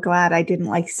so glad I didn't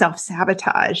like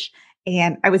self-sabotage.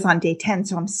 And I was on day 10.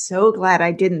 So I'm so glad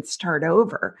I didn't start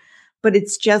over. But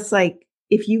it's just like,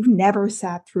 if you've never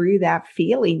sat through that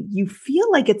feeling, you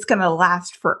feel like it's going to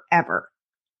last forever.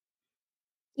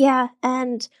 Yeah.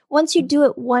 And once you do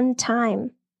it one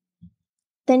time,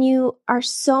 then you are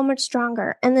so much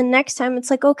stronger. And the next time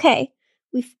it's like, okay,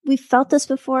 we've felt this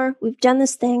before. We've done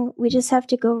this thing. We just have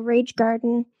to go rage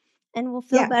garden and we'll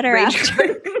feel better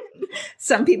after.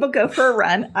 Some people go for a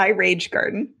run. I rage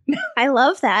garden. I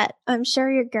love that. I'm sure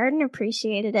your garden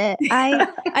appreciated it.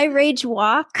 I rage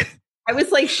walk. I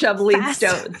was like shoveling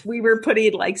stones. We were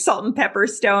putting like salt and pepper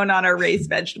stone on our raised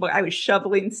vegetable. I was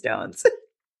shoveling stones.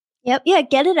 Yep. Yeah.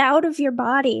 Get it out of your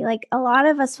body. Like a lot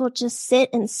of us will just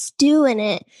sit and stew in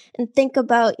it and think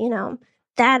about,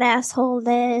 that asshole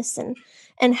this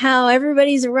and how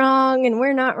everybody's wrong and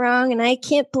we're not wrong. And I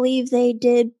can't believe they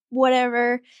did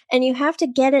whatever. And you have to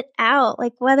get it out.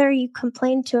 Like whether you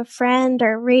complain to a friend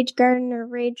or rage garden or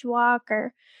rage walk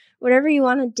or whatever you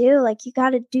want to do, like you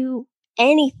got to do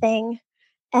anything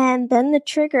and then the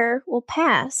trigger will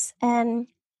pass. And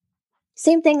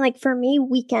same thing, like for me,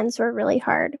 weekends were really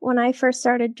hard. When I first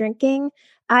started drinking,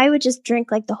 I would just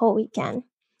drink like the whole weekend.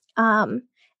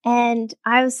 And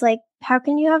I was like, how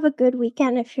can you have a good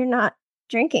weekend if you're not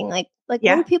drinking? Like what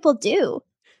do people do?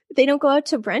 They don't go out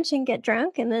to brunch and get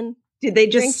drunk and then did they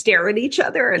just stare at each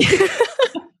other?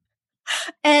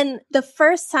 And the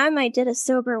first time I did a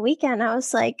sober weekend, I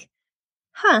was like,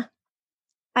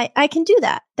 I can do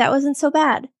that. That wasn't so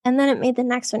bad. And then it made the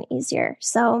next one easier.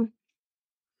 So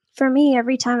for me,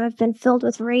 every time I've been filled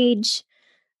with rage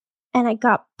and I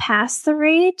got past the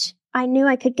rage, I knew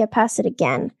I could get past it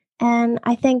again. And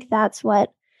I think that's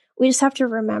what we just have to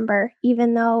remember,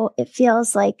 even though it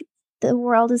feels like the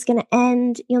world is going to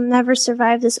end, you'll never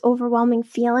survive this overwhelming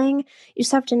feeling. You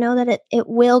just have to know that it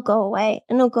will go away,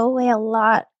 and it'll go away a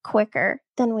lot quicker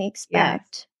than we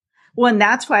expect. Yes. Well, and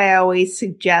that's why I always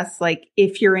suggest, like,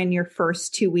 if you're in your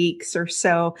first 2 weeks or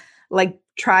so, like,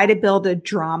 try to build a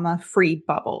drama-free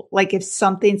bubble. Like, if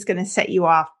something's going to set you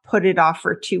off, put it off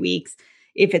for 2 weeks.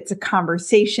 If it's a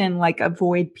conversation, like,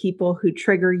 avoid people who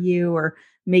trigger you or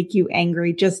make you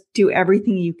angry. Just do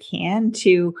everything you can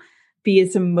to be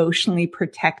as emotionally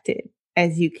protected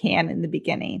as you can in the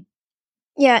beginning.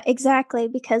 Yeah, exactly.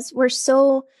 Because we're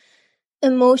so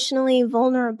emotionally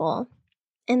vulnerable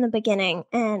in the beginning,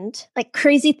 and like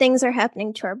crazy things are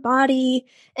happening to our body,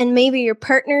 and maybe your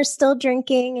partner's still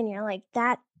drinking and you're like,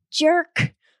 that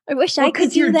jerk. I wish I could do that.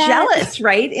 Because you're jealous,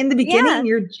 right? In the beginning,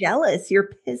 you're jealous. You're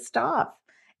pissed off.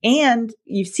 And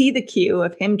you see the cue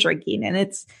of him drinking and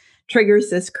it triggers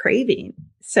this craving.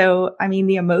 So, I mean,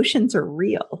 the emotions are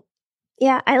real.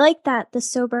 Yeah, I like that. The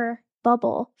sober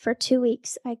bubble for 2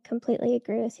 weeks. I completely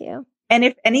agree with you. And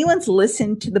if anyone's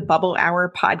listened to the Bubble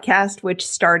Hour podcast, which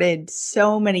started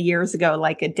so many years ago,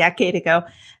 like a decade ago,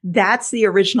 that's the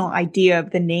original idea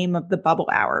of the name of the Bubble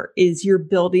Hour, is you're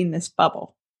building this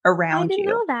bubble around you. I didn't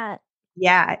know that.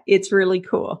 Yeah, it's really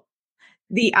cool.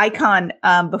 The icon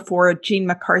before Gene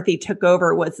McCarthy took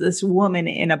over was this woman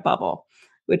in a bubble,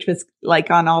 which was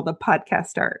like on all the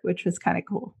podcast art, which was kind of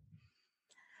cool.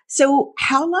 So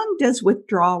how long does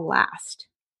withdrawal last?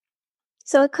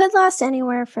 So it could last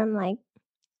anywhere from like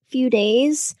a few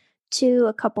days to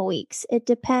a couple weeks. It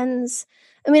depends.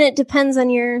 I mean, it depends on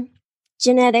your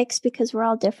genetics because we're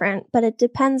all different, but it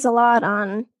depends a lot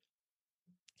on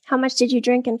how much did you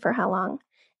drink and for how long.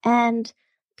 And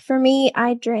for me,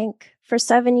 I drank for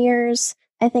 7 years.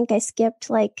 I think I skipped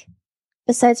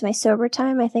besides my sober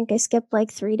time, I think I skipped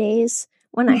 3 days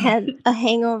when I had a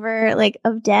hangover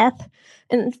of death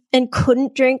and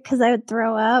couldn't drink because I would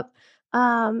throw up.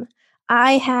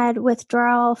 I had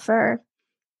withdrawal for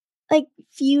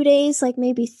few days,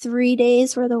 maybe 3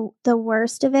 days were the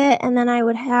worst of it. And then I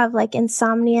would have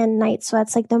insomnia and night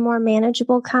sweats, the more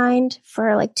manageable kind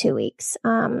for 2 weeks.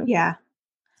 Yeah.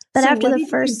 But so after what the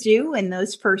first, you do in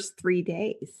those first 3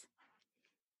 days?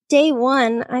 day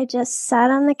one, I just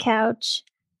sat on the couch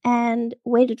and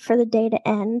waited for the day to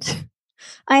end.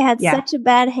 I had such a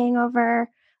bad hangover.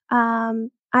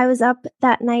 I was up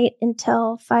that night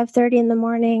until 5:30 in the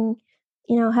morning,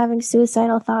 having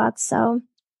suicidal thoughts. So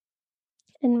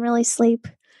didn't really sleep.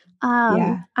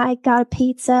 I got a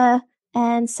pizza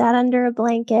and sat under a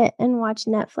blanket and watched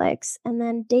Netflix. And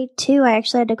then day 2, I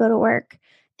actually had to go to work.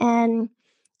 And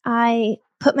I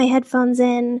put my headphones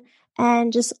in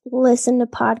and just listened to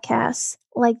podcasts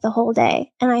like the whole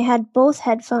day. And I had both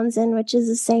headphones in, which is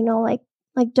a signal like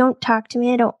don't talk to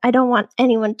me. I don't want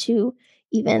anyone to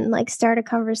even like start a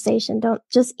conversation. Don't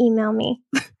just email me.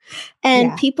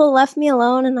 And people left me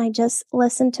alone, and I just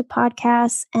listened to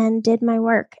podcasts and did my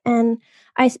work. And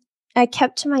I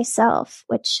kept to myself,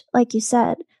 which, like you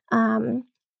said,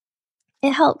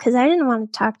 it helped because I didn't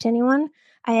want to talk to anyone.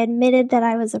 I admitted that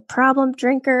I was a problem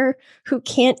drinker who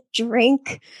can't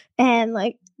drink, and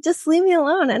like, just leave me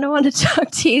alone. I don't want to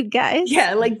talk to you guys.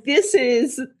 Yeah, like this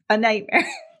is a nightmare.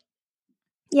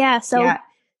 So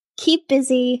keep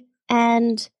busy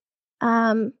and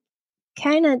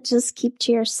kind of just keep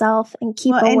to yourself and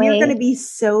keep away. And you're going to be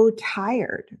so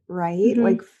tired, right? Mm-hmm.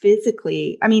 Like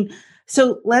physically. I mean,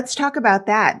 so let's talk about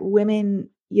that. Women,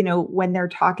 when they're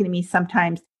talking to me,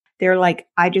 sometimes they're like,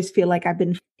 I just feel like I've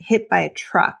been hit by a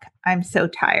truck. I'm so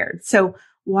tired. So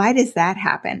why does that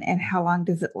happen? And how long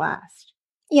does it last?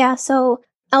 Yeah. So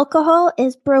alcohol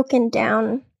is broken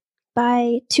down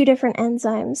by 2 different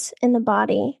enzymes in the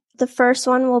body. The first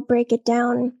one will break it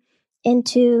down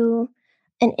into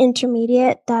an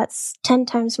intermediate that's 10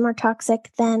 times more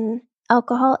toxic than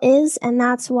alcohol is. And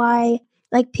that's why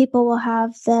like people will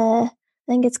have I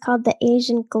think it's called the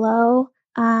Asian glow.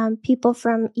 People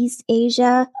from East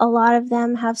Asia, a lot of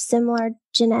them have similar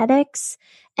genetics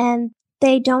and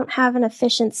they don't have an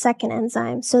efficient second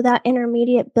enzyme. So that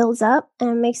intermediate builds up and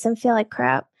it makes them feel like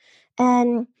crap.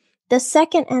 And the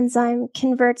second enzyme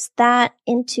converts that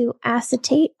into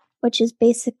acetate, which is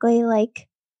basically like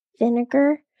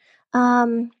vinegar,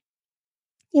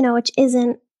 which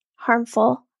isn't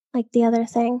harmful like the other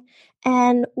thing.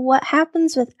 And what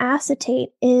happens with acetate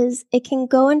is it can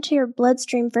go into your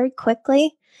bloodstream very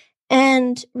quickly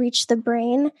and reach the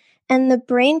brain, and the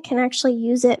brain can actually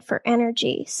use it for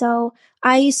energy. So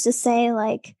I used to say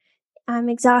like, I'm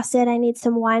exhausted, I need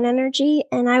some wine energy.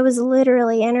 And I was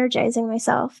literally energizing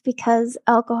myself because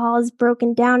alcohol is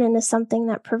broken down into something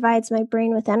that provides my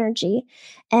brain with energy.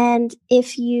 And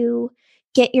if you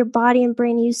get your body and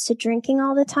brain used to drinking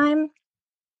all the time,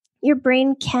 your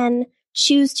brain can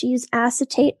choose to use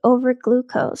acetate over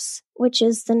glucose, which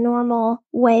is the normal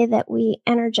way that we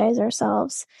energize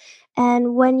ourselves.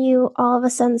 And when you all of a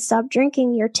sudden stop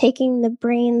drinking, you're taking the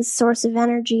brain's source of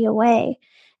energy away.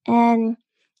 And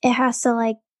it has to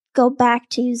like go back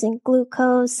to using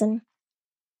glucose. And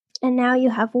now you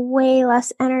have way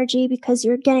less energy because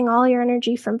you're getting all your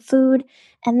energy from food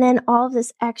and then all of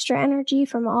this extra energy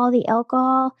from all the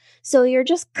alcohol. So you're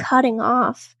just cutting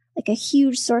off like a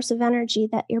huge source of energy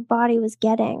that your body was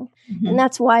getting. Mm-hmm. And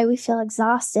that's why we feel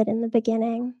exhausted in the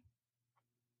beginning.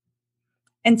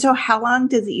 And so how long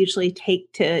does it usually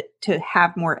take to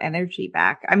have more energy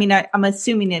back? I mean, I'm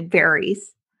assuming it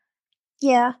varies.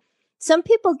 Yeah. Some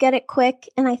people get it quick.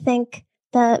 And I think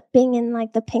that being in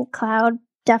like the pink cloud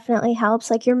definitely helps.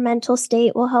 Like your mental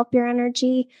state will help your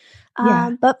energy.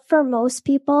 But for most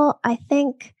people, I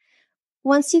think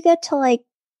once you get to like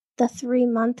the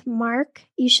 3-month mark,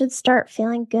 you should start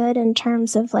feeling good in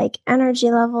terms of like energy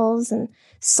levels and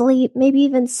sleep, maybe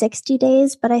even 60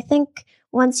 days. But I think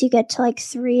once you get to like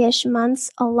 3-ish months,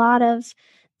 a lot of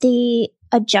the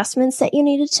adjustments that you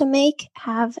needed to make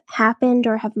have happened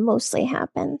or have mostly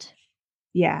happened.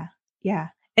 Yeah. Yeah.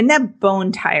 And that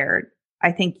bone tired,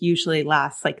 I think usually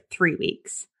lasts like 3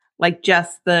 weeks, like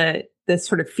just the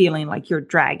sort of feeling like you're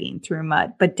dragging through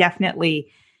mud, but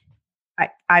definitely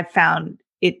I've found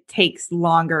it takes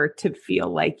longer to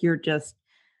feel like you're just,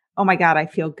 oh my God, I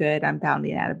feel good. I'm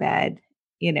bounding out of bed,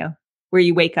 where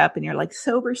you wake up and you're like,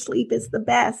 sober sleep is the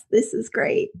best. This is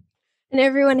great. And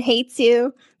everyone hates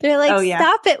you. They're like,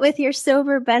 Stop it with your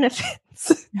sober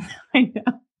benefits.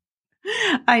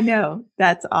 I know.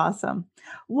 That's awesome.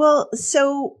 Well,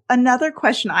 so another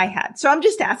question I had. So I'm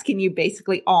just asking you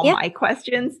basically all my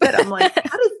questions that I'm like,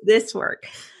 how does this work?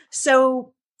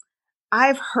 So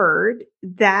I've heard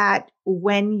that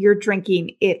when you're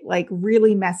drinking, it like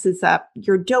really messes up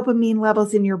your dopamine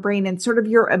levels in your brain and sort of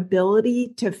your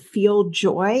ability to feel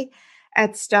joy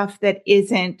at stuff that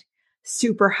isn't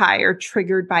super high or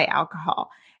triggered by alcohol.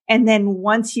 And then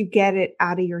once you get it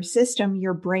out of your system,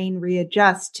 your brain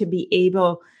readjusts to be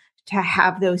able to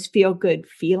have those feel good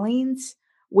feelings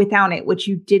without it, which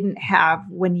you didn't have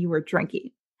when you were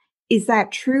drinking. Is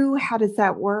that true? How does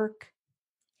that work?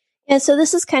 Yeah, so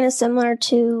this is kind of similar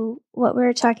to what we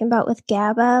were talking about with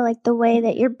GABA, like the way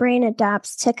that your brain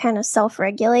adapts to kind of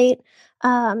self-regulate.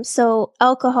 So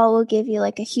alcohol will give you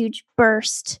like a huge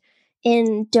burst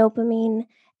in dopamine,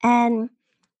 and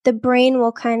the brain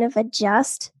will kind of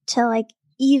adjust to like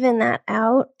even that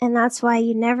out. And that's why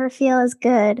you never feel as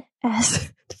good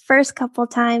as the first couple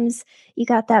times you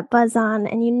got that buzz on,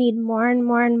 and you need more and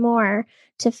more and more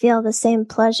to feel the same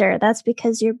pleasure. That's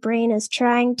because your brain is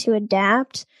trying to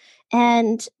adapt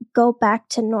and go back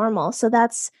to normal. So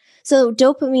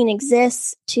dopamine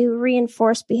exists to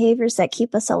reinforce behaviors that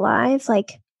keep us alive,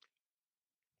 like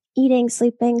eating,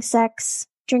 sleeping, sex,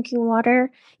 drinking water.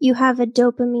 You have a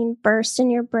dopamine burst in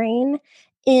your brain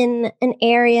in an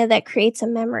area that creates a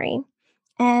memory.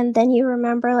 And then you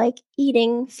remember, like,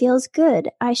 eating feels good,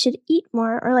 I should eat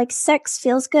more, or like sex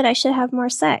feels good, I should have more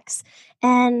sex.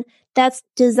 And that's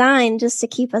designed just to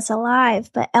keep us alive.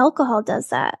 But alcohol does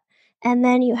that. And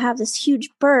then you have this huge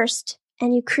burst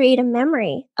and you create a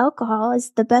memory. Alcohol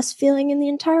is the best feeling in the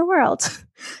entire world.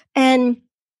 And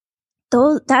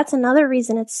that's another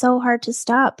reason it's so hard to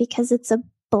stop, because it's a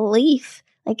belief.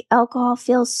 Like, alcohol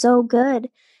feels so good.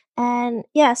 And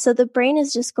yeah, so the brain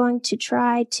is just going to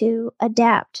try to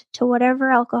adapt to whatever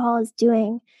alcohol is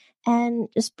doing and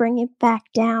just bring it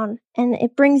back down. And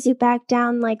it brings you back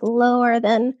down like lower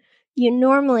than you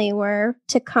normally were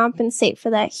to compensate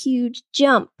for that huge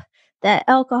jump that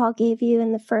alcohol gave you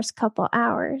in the first couple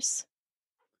hours.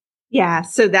 Yeah.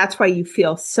 So that's why you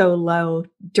feel so low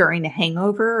during a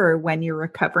hangover or when you're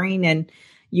recovering, and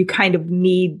you kind of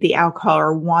need the alcohol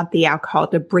or want the alcohol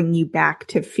to bring you back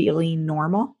to feeling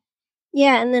normal.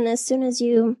 Yeah. And then as soon as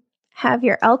you have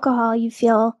your alcohol, you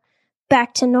feel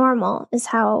back to normal, is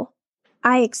how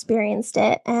I experienced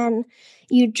it. And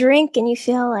you drink and you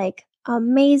feel like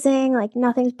amazing, like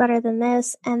nothing's better than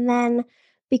this. And then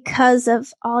because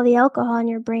of all the alcohol in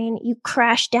your brain, you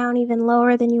crash down even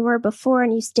lower than you were before,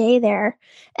 and you stay there.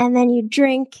 And then you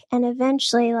drink, and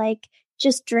eventually, like,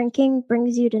 just drinking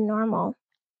brings you to normal.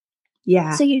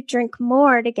 Yeah. So you drink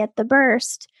more to get the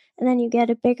burst, and then you get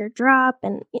a bigger drop,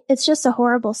 and it's just a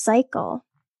horrible cycle.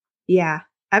 Yeah,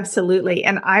 absolutely.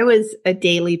 And I was a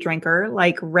daily drinker,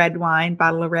 like red wine,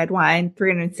 bottle of red wine,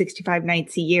 365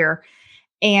 nights a year.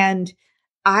 And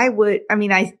I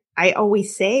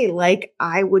always say, like,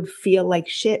 I would feel like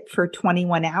shit for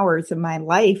 21 hours of my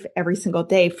life every single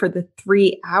day for the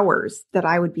 3 hours that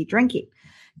I would be drinking.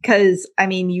 Cause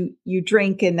you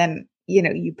drink and then,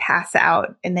 you pass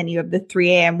out, and then you have the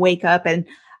 3 a.m. wake up, and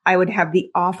I would have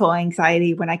the awful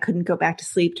anxiety when I couldn't go back to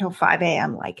sleep till 5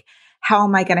 a.m. Like, how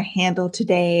am I going to handle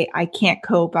today? I can't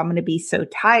cope. I'm going to be so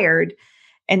tired.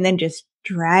 And then just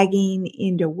dragging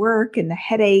into work, and the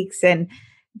headaches, and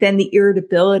then the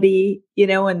irritability,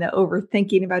 and the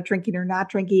overthinking about drinking or not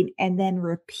drinking, and then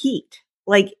repeat.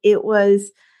 Like, it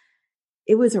was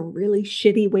a really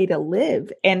shitty way to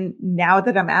live. And now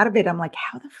that I'm out of it, I'm like,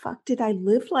 how the fuck did I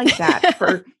live like that for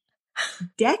a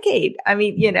decade? How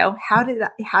did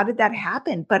that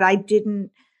happen? But I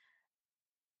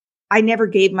never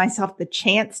gave myself the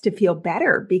chance to feel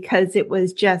better, because it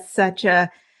was just such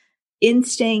a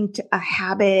instinct, a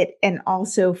habit, and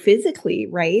also physically,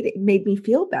 right? It made me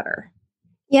feel better.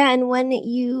 Yeah. And when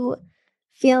you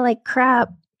feel like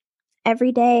crap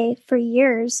every day for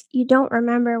years, you don't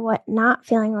remember what not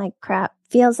feeling like crap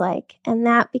feels like. And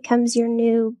that becomes your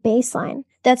new baseline.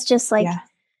 That's just like,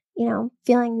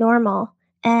 feeling normal.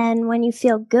 And when you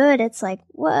feel good, it's like,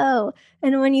 whoa.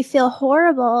 And when you feel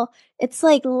horrible, it's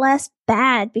like less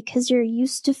bad, because you're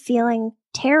used to feeling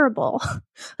terrible.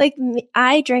 Like,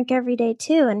 I drink every day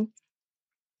too. And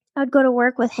I'd go to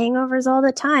work with hangovers all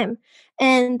the time.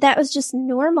 And that was just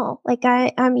normal. Like,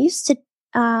 I'm used to,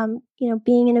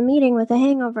 being in a meeting with a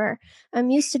hangover. I'm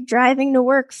used to driving to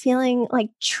work feeling like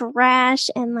trash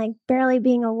and like barely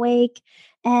being awake.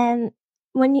 And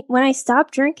when I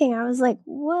stopped drinking, I was like,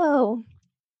 whoa,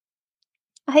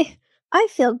 I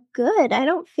feel good. I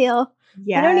don't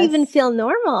even feel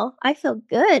normal. I feel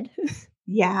good.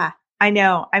 Yeah, I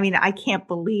know. I can't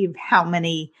believe how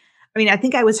many, I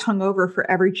think I was hungover for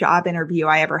every job interview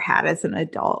I ever had as an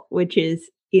adult, which is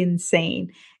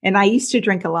insane. And I used to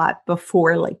drink a lot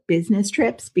before, like, business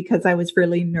trips, because I was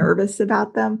really nervous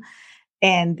about them,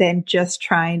 and then just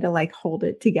trying to, like, hold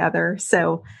it together.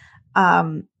 So,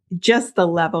 just the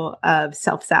level of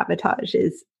self-sabotage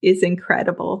is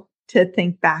incredible to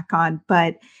think back on.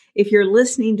 But if you're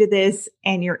listening to this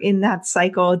and you're in that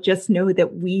cycle, just know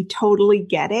that we totally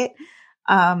get it.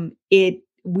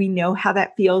 We know how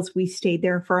that feels. We stayed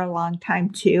there for a long time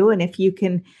too. And if you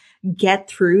can get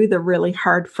through the really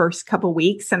hard first couple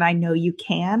weeks, and I know you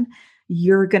can,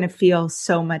 you're going to feel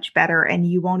so much better and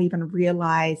you won't even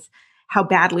realize how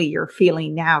badly you're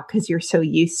feeling now because you're so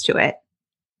used to it.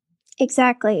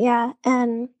 Exactly. Yeah.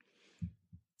 And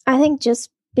I think just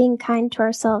being kind to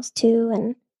ourselves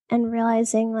too, and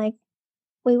realizing like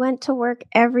we went to work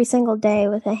every single day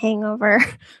with a hangover.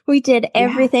 We did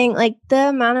everything. Like the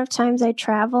amount of times I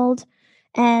traveled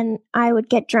and I would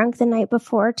get drunk the night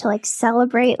before to like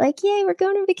celebrate, like, yay, we're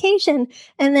going on vacation.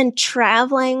 And then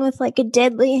traveling with like a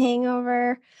deadly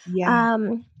hangover. Yeah.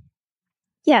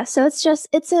 Yeah. So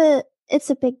it's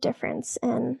a big difference.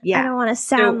 And I don't want to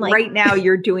sound So like right now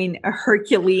you're doing a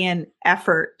Herculean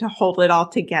effort to hold it all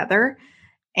together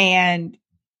and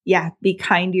be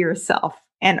kind to yourself.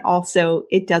 And also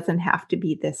it doesn't have to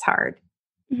be this hard.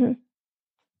 Mm-hmm.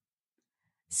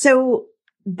 So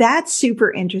that's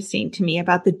super interesting to me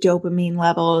about the dopamine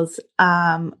levels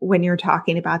when you're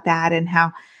talking about that and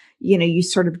how, you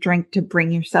sort of drink to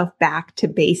bring yourself back to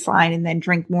baseline and then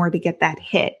drink more to get that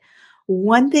hit.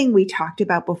 One thing we talked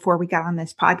about before we got on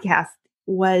this podcast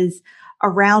was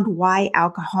around why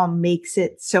alcohol makes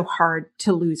it so hard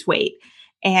to lose weight.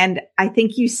 And I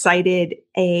think you cited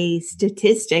a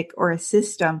statistic or a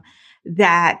system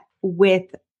that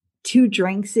with 2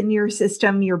 drinks in your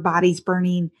system, your body's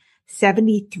burning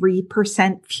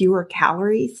 73% fewer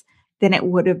calories than it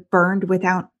would have burned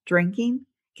without drinking.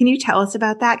 Can you tell us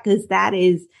about that? Because that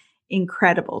is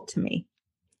incredible to me.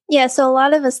 Yeah, so a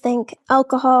lot of us think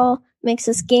alcohol makes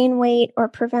us gain weight or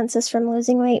prevents us from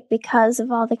losing weight because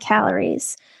of all the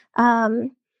calories.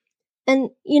 And,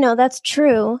 that's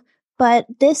true. But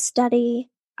this study,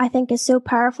 I think, is so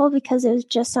powerful because it was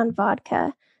just on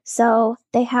vodka. So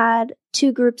they had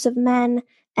 2 groups of men,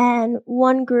 and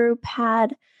one group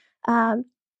had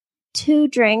 2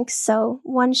 drinks, so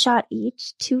 1 shot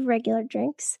each, 2 regular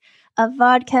drinks of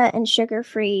vodka and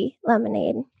sugar-free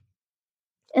lemonade.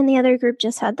 And the other group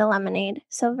just had the lemonade.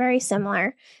 So very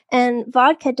similar. And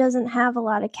vodka doesn't have a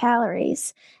lot of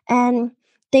calories. And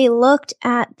they looked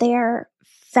at their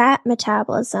fat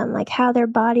metabolism, like how their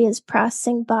body is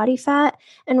processing body fat.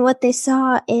 And what they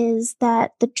saw is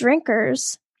that the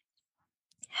drinkers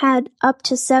had up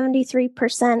to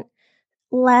 73%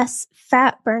 less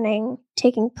fat burning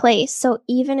taking place. So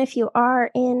even if you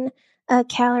are in a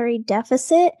calorie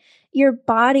deficit, your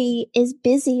body is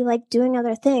busy like doing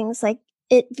other things. Like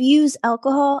it views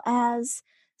alcohol as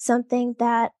something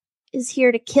that is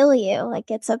here to kill you. Like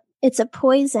it's a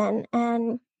poison,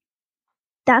 and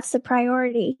that's the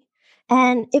priority.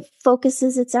 And it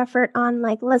focuses its effort on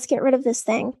like, let's get rid of this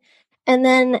thing. And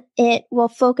then it will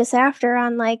focus after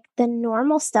on like the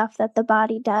normal stuff that the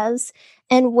body does.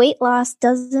 And weight loss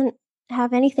doesn't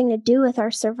have anything to do with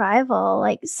our survival.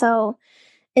 Like, so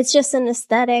it's just an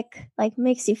aesthetic, like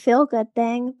makes you feel good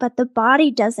thing, but the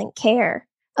body doesn't care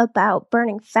about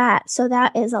burning fat. So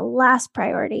that is a last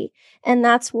priority. And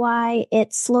that's why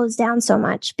it slows down so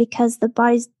much, because the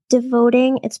body's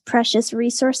devoting its precious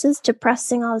resources to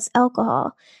processing all this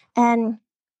alcohol. And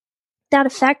that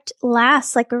effect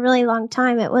lasts like a really long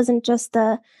time. It wasn't just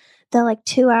the like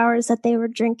 2 hours that they were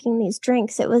drinking these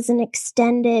drinks. It was an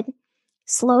extended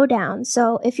slowdown.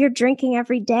 So if you're drinking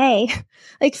every day,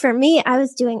 like for me, I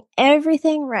was doing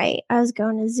everything right. I was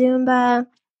going to Zumba,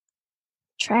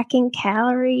 tracking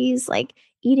calories, like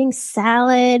eating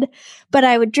salad, but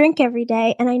I would drink every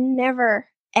day and I never,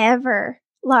 ever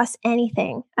lost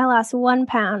anything. I lost 1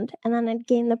 pound and then I'd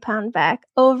gain the pound back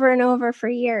over and over for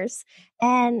years.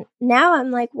 And now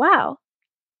I'm like, wow,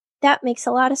 that makes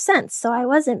a lot of sense. So I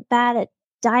wasn't bad at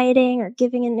dieting or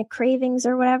giving in to cravings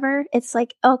or whatever. It's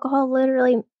like alcohol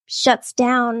literally shuts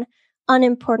down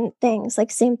unimportant things. Like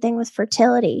same thing with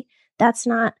fertility. That's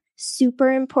not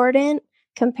super important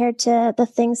compared to the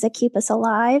things that keep us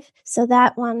alive. So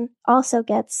that one also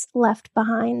gets left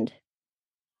behind.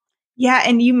 Yeah.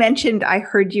 And you mentioned, I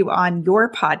heard you on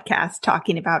your podcast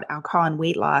talking about alcohol and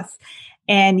weight loss.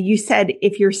 And you said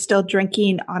if you're still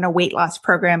drinking on a weight loss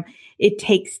program, it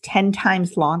takes 10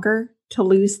 times longer to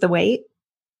lose the weight.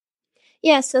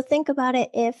 Yeah. So think about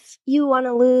it. If you want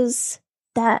to lose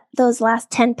those last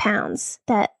 10 pounds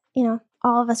that,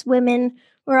 all of us women,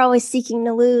 we're always seeking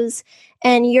to lose,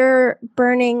 and you're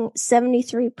burning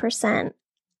 73%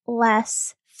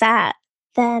 less fat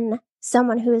than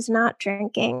someone who is not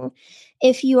drinking.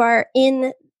 If you are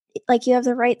you have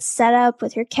the right setup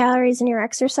with your calories and your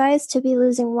exercise to be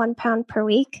losing 1 pound per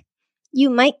week, you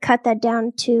might cut that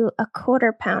down to a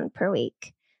 1/4 pound per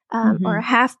week, or a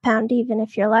 1/2 pound, even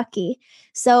if you're lucky.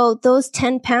 So those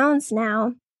 10 pounds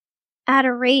now at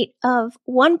a rate of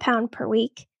 1 pound per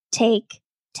week take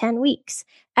 10 weeks.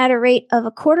 At a rate of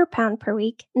a quarter pound per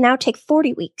week, now take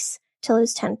 40 weeks to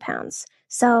lose 10 pounds.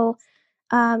 So,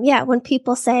 when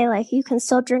people say like you can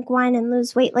still drink wine and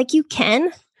lose weight, like you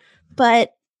can,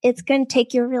 but it's going to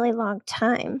take you a really long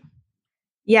time.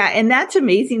 Yeah. And that's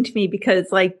amazing to me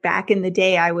because like back in the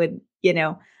day, I would,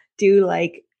 do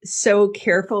like so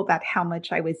careful about how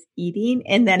much I was eating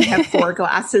and then have 4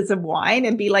 glasses of wine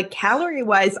and be like, calorie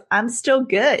wise, I'm still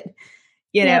good.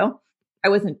 I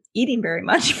wasn't eating very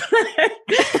much,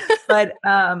 but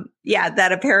that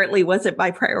apparently wasn't my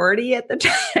priority at the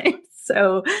time.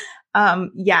 So,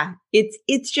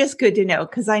 it's just good to know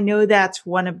because I know that's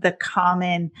one of the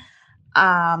common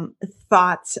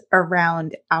thoughts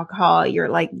around alcohol. You're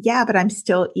like, yeah, but I'm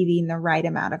still eating the right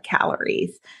amount of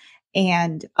calories.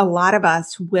 And a lot of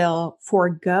us will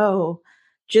forego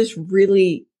just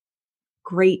really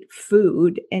great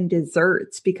food and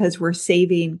desserts because we're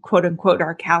saving quote unquote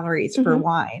our calories for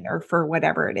wine or for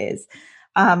whatever it is.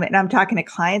 And I'm talking to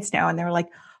clients now and they're like,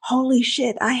 holy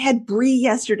shit, I had brie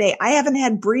yesterday. I haven't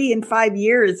had brie in 5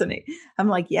 years. And I'm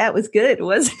like, yeah, it was good,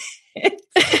 wasn't it?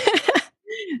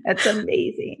 That's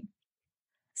amazing.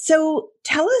 So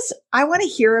tell us, I want to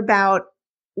hear about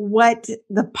what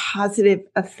the positive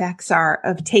effects are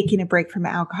of taking a break from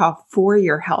alcohol for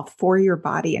your health, for your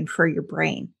body, and for your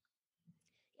brain.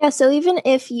 Yeah, so even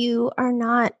if you are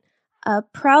not a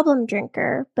problem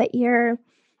drinker, but you're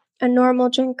a normal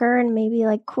drinker and maybe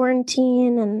like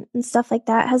quarantine and stuff like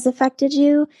that has affected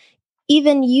you,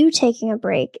 even you taking a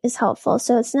break is helpful.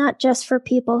 So it's not just for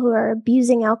people who are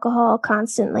abusing alcohol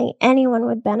constantly. Anyone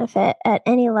would benefit at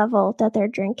any level that they're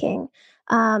drinking.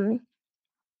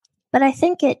 But I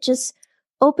think it just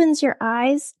opens your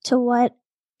eyes to what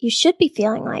you should be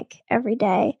feeling like every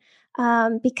day,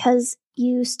 because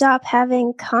you stop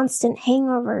having constant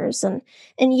hangovers and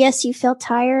yes, you feel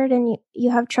tired and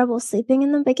you have trouble sleeping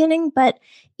in the beginning, but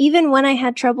even when I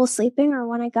had trouble sleeping or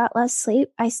when I got less sleep,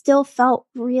 I still felt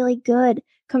really good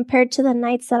compared to the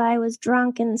nights that I was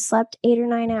drunk and slept 8 or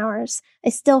 9 hours. I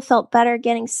still felt better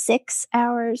getting 6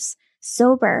 hours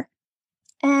sober.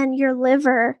 And your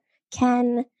liver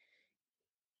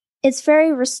it's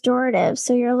very restorative.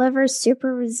 So your liver is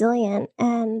super resilient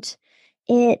and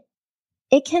it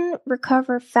can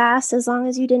recover fast as long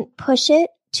as you didn't push it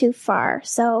too far.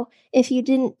 So if you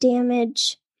didn't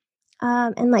damage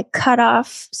and like cut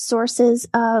off sources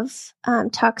of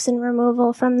toxin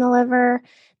removal from the liver,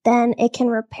 then it can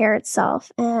repair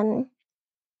itself. And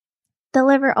the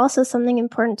liver, also something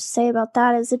important to say about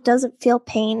that is it doesn't feel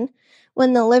pain.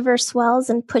 When the liver swells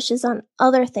and pushes on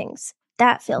other things,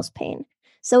 that feels pain.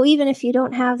 So even if you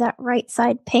don't have that right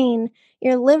side pain,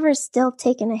 your liver's still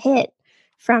taking a hit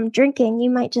from drinking.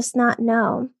 You might just not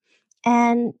know.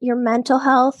 And your mental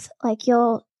health, like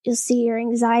you'll see your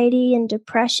anxiety and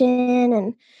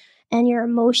depression and your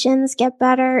emotions get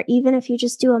better. Even if you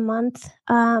just do a month,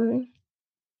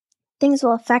 things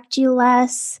will affect you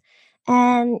less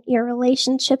and your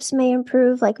relationships may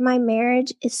improve. Like my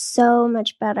marriage is so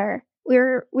much better. We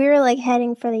were like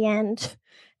heading for the end.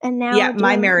 And now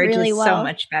my marriage really is well. so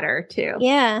much better too.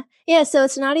 Yeah. So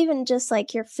it's not even just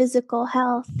like your physical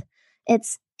health.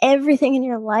 It's everything in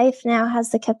your life now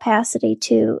has the capacity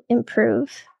to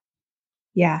improve.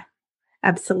 Yeah,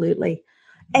 absolutely.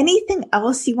 Anything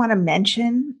else you want to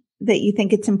mention that you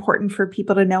think it's important for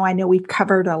people to know? I know we've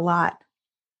covered a lot.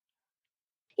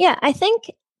 Yeah, I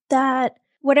think that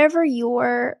whatever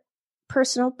your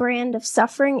personal brand of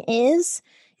suffering is,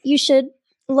 you should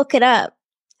look it up.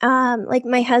 Like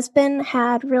my husband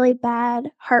had really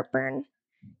bad heartburn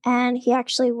and he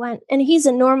actually went, and he's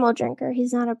a normal drinker.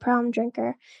 He's not a problem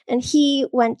drinker. And he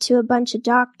went to a bunch of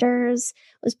doctors,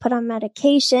 was put on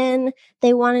medication.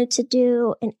 They wanted to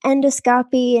do an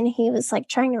endoscopy and he was like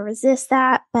trying to resist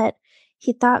that, but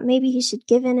he thought maybe he should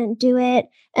give in and do it.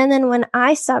 And then when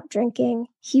I stopped drinking,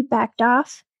 he backed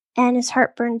off and his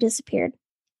heartburn disappeared.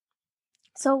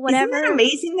 So whatever. Isn't that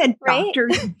amazing that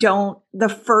doctors don't, the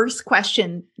first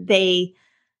question they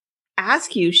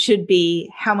ask you should be,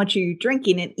 how much are you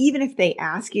drinking? And even if they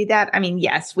ask you that, I mean,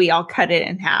 yes, we all cut it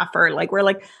in half or like, we're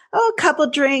like, oh, a couple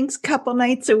drinks, couple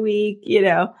nights a week,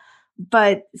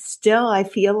 but still I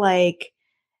feel like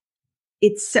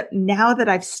it's now that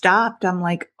I've stopped, I'm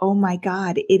like, oh my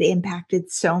God, it impacted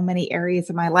so many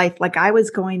areas of my life. Like I was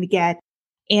going to get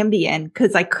Ambien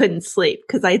because I couldn't sleep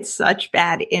because I had such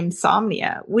bad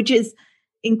insomnia, which is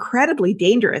incredibly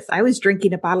dangerous. I was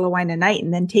drinking a bottle of wine a night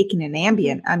and then taking an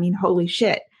Ambien. I mean, holy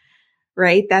shit,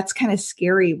 right? That's kind of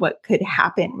scary what could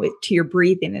happen to your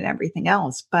breathing and everything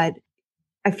else. But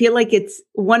I feel like it's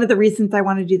one of the reasons I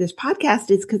want to do this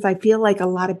podcast is because I feel like a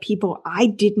lot of people I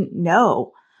didn't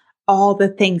know all the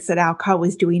things that alcohol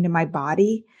was doing to my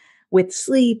body with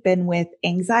sleep and with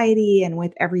anxiety and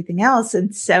with everything else.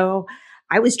 And so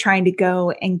I was trying to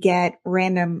go and get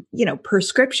random,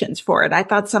 prescriptions for it. I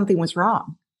thought something was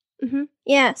wrong. Mm-hmm.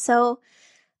 Yeah. So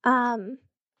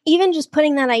even just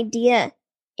putting that idea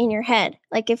in your head,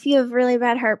 like if you have really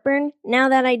bad heartburn, now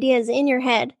that idea is in your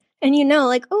head and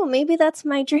like, oh, maybe that's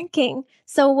my drinking.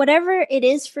 So whatever it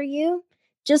is for you,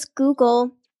 just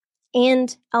Google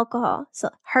and alcohol.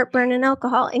 So heartburn and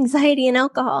alcohol, anxiety and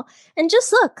alcohol, and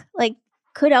just look like,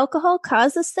 could alcohol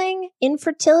cause this thing?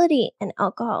 Infertility and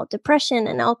alcohol, depression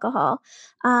and alcohol.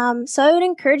 So I would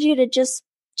encourage you to just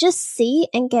see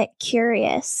and get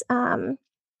curious. And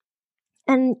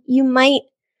you might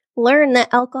learn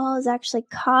that alcohol is actually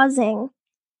causing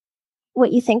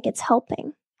what you think it's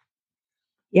helping.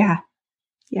 Yeah.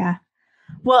 Yeah.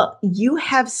 Well, you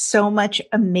have so much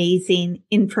amazing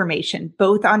information,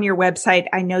 both on your website.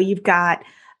 I know you've got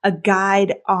a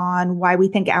guide on why we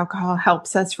think alcohol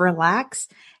helps us relax,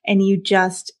 and you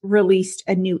just released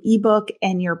a new ebook,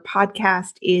 and your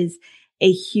podcast is a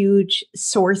huge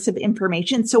source of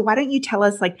information. So why don't you tell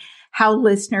us how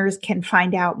listeners can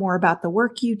find out more about the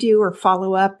work you do or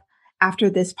follow up after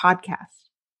this podcast?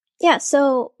 Yeah.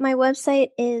 So my website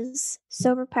is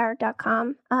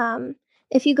soberpowered.com.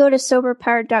 If you go to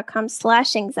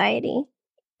soberpowered.com/anxiety,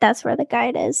 that's where the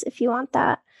guide is if you want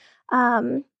that.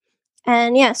 And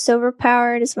yeah,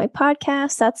 Soberpowered is my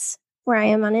podcast. That's where I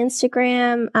am on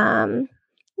Instagram.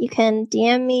 You can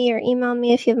DM me or email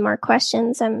me if you have more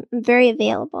questions. I'm very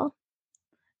available.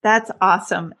 That's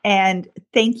awesome. And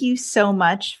thank you so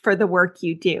much for the work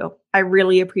you do. I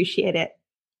really appreciate it.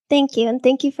 Thank you. And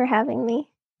thank you for having me.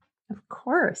 Of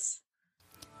course.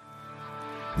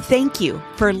 Thank you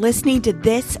for listening to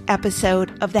this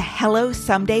episode of the Hello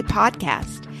Someday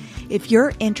podcast. If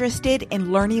you're interested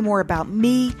in learning more about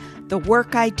me, the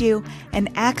work I do, and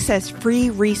access free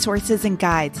resources and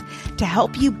guides to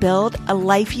help you build a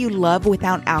life you love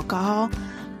without alcohol,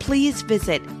 please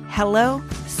visit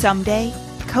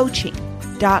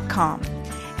hellosomedaycoaching.com.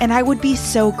 And I would be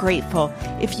so grateful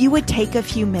if you would take a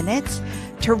few minutes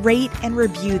to rate and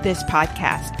review this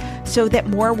podcast so that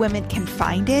more women can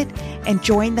find it and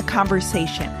join the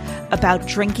conversation about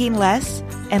drinking less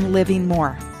and living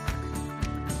more.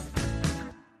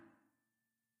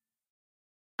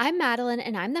 I'm Madeline,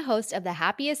 and I'm the host of the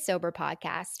Happiest Sober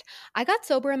podcast. I got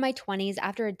sober in my 20s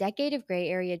after a decade of gray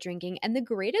area drinking, and the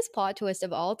greatest plot twist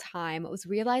of all time was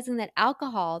realizing that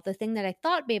alcohol, the thing that I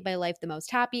thought made my life the most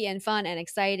happy and fun and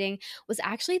exciting, was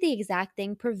actually the exact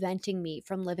thing preventing me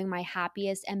from living my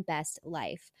happiest and best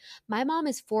life. My mom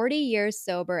is 40 years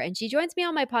sober, and she joins me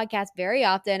on my podcast very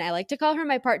often. I like to call her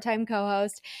my part-time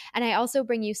co-host, and I also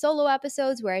bring you solo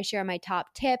episodes where I share my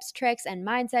top tips, tricks, and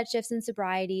mindset shifts in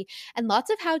sobriety, and lots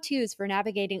of how-tos for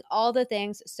navigating all the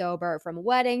things sober, from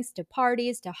weddings to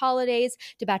parties to holidays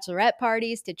to bachelorette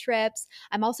parties to trips.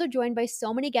 I'm also joined by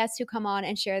so many guests who come on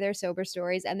and share their sober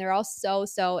stories, and they're all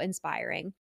so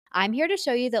inspiring. I'm here to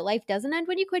show you that life doesn't end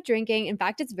when you quit drinking. In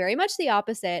fact, it's very much the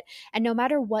opposite. And no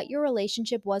matter what your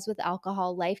relationship was with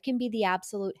alcohol, life can be the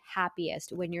absolute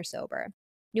happiest when you're sober.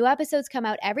 New episodes come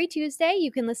out every Tuesday.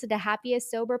 You can listen to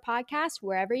Happiest Sober podcast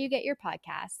wherever you get your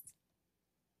podcasts.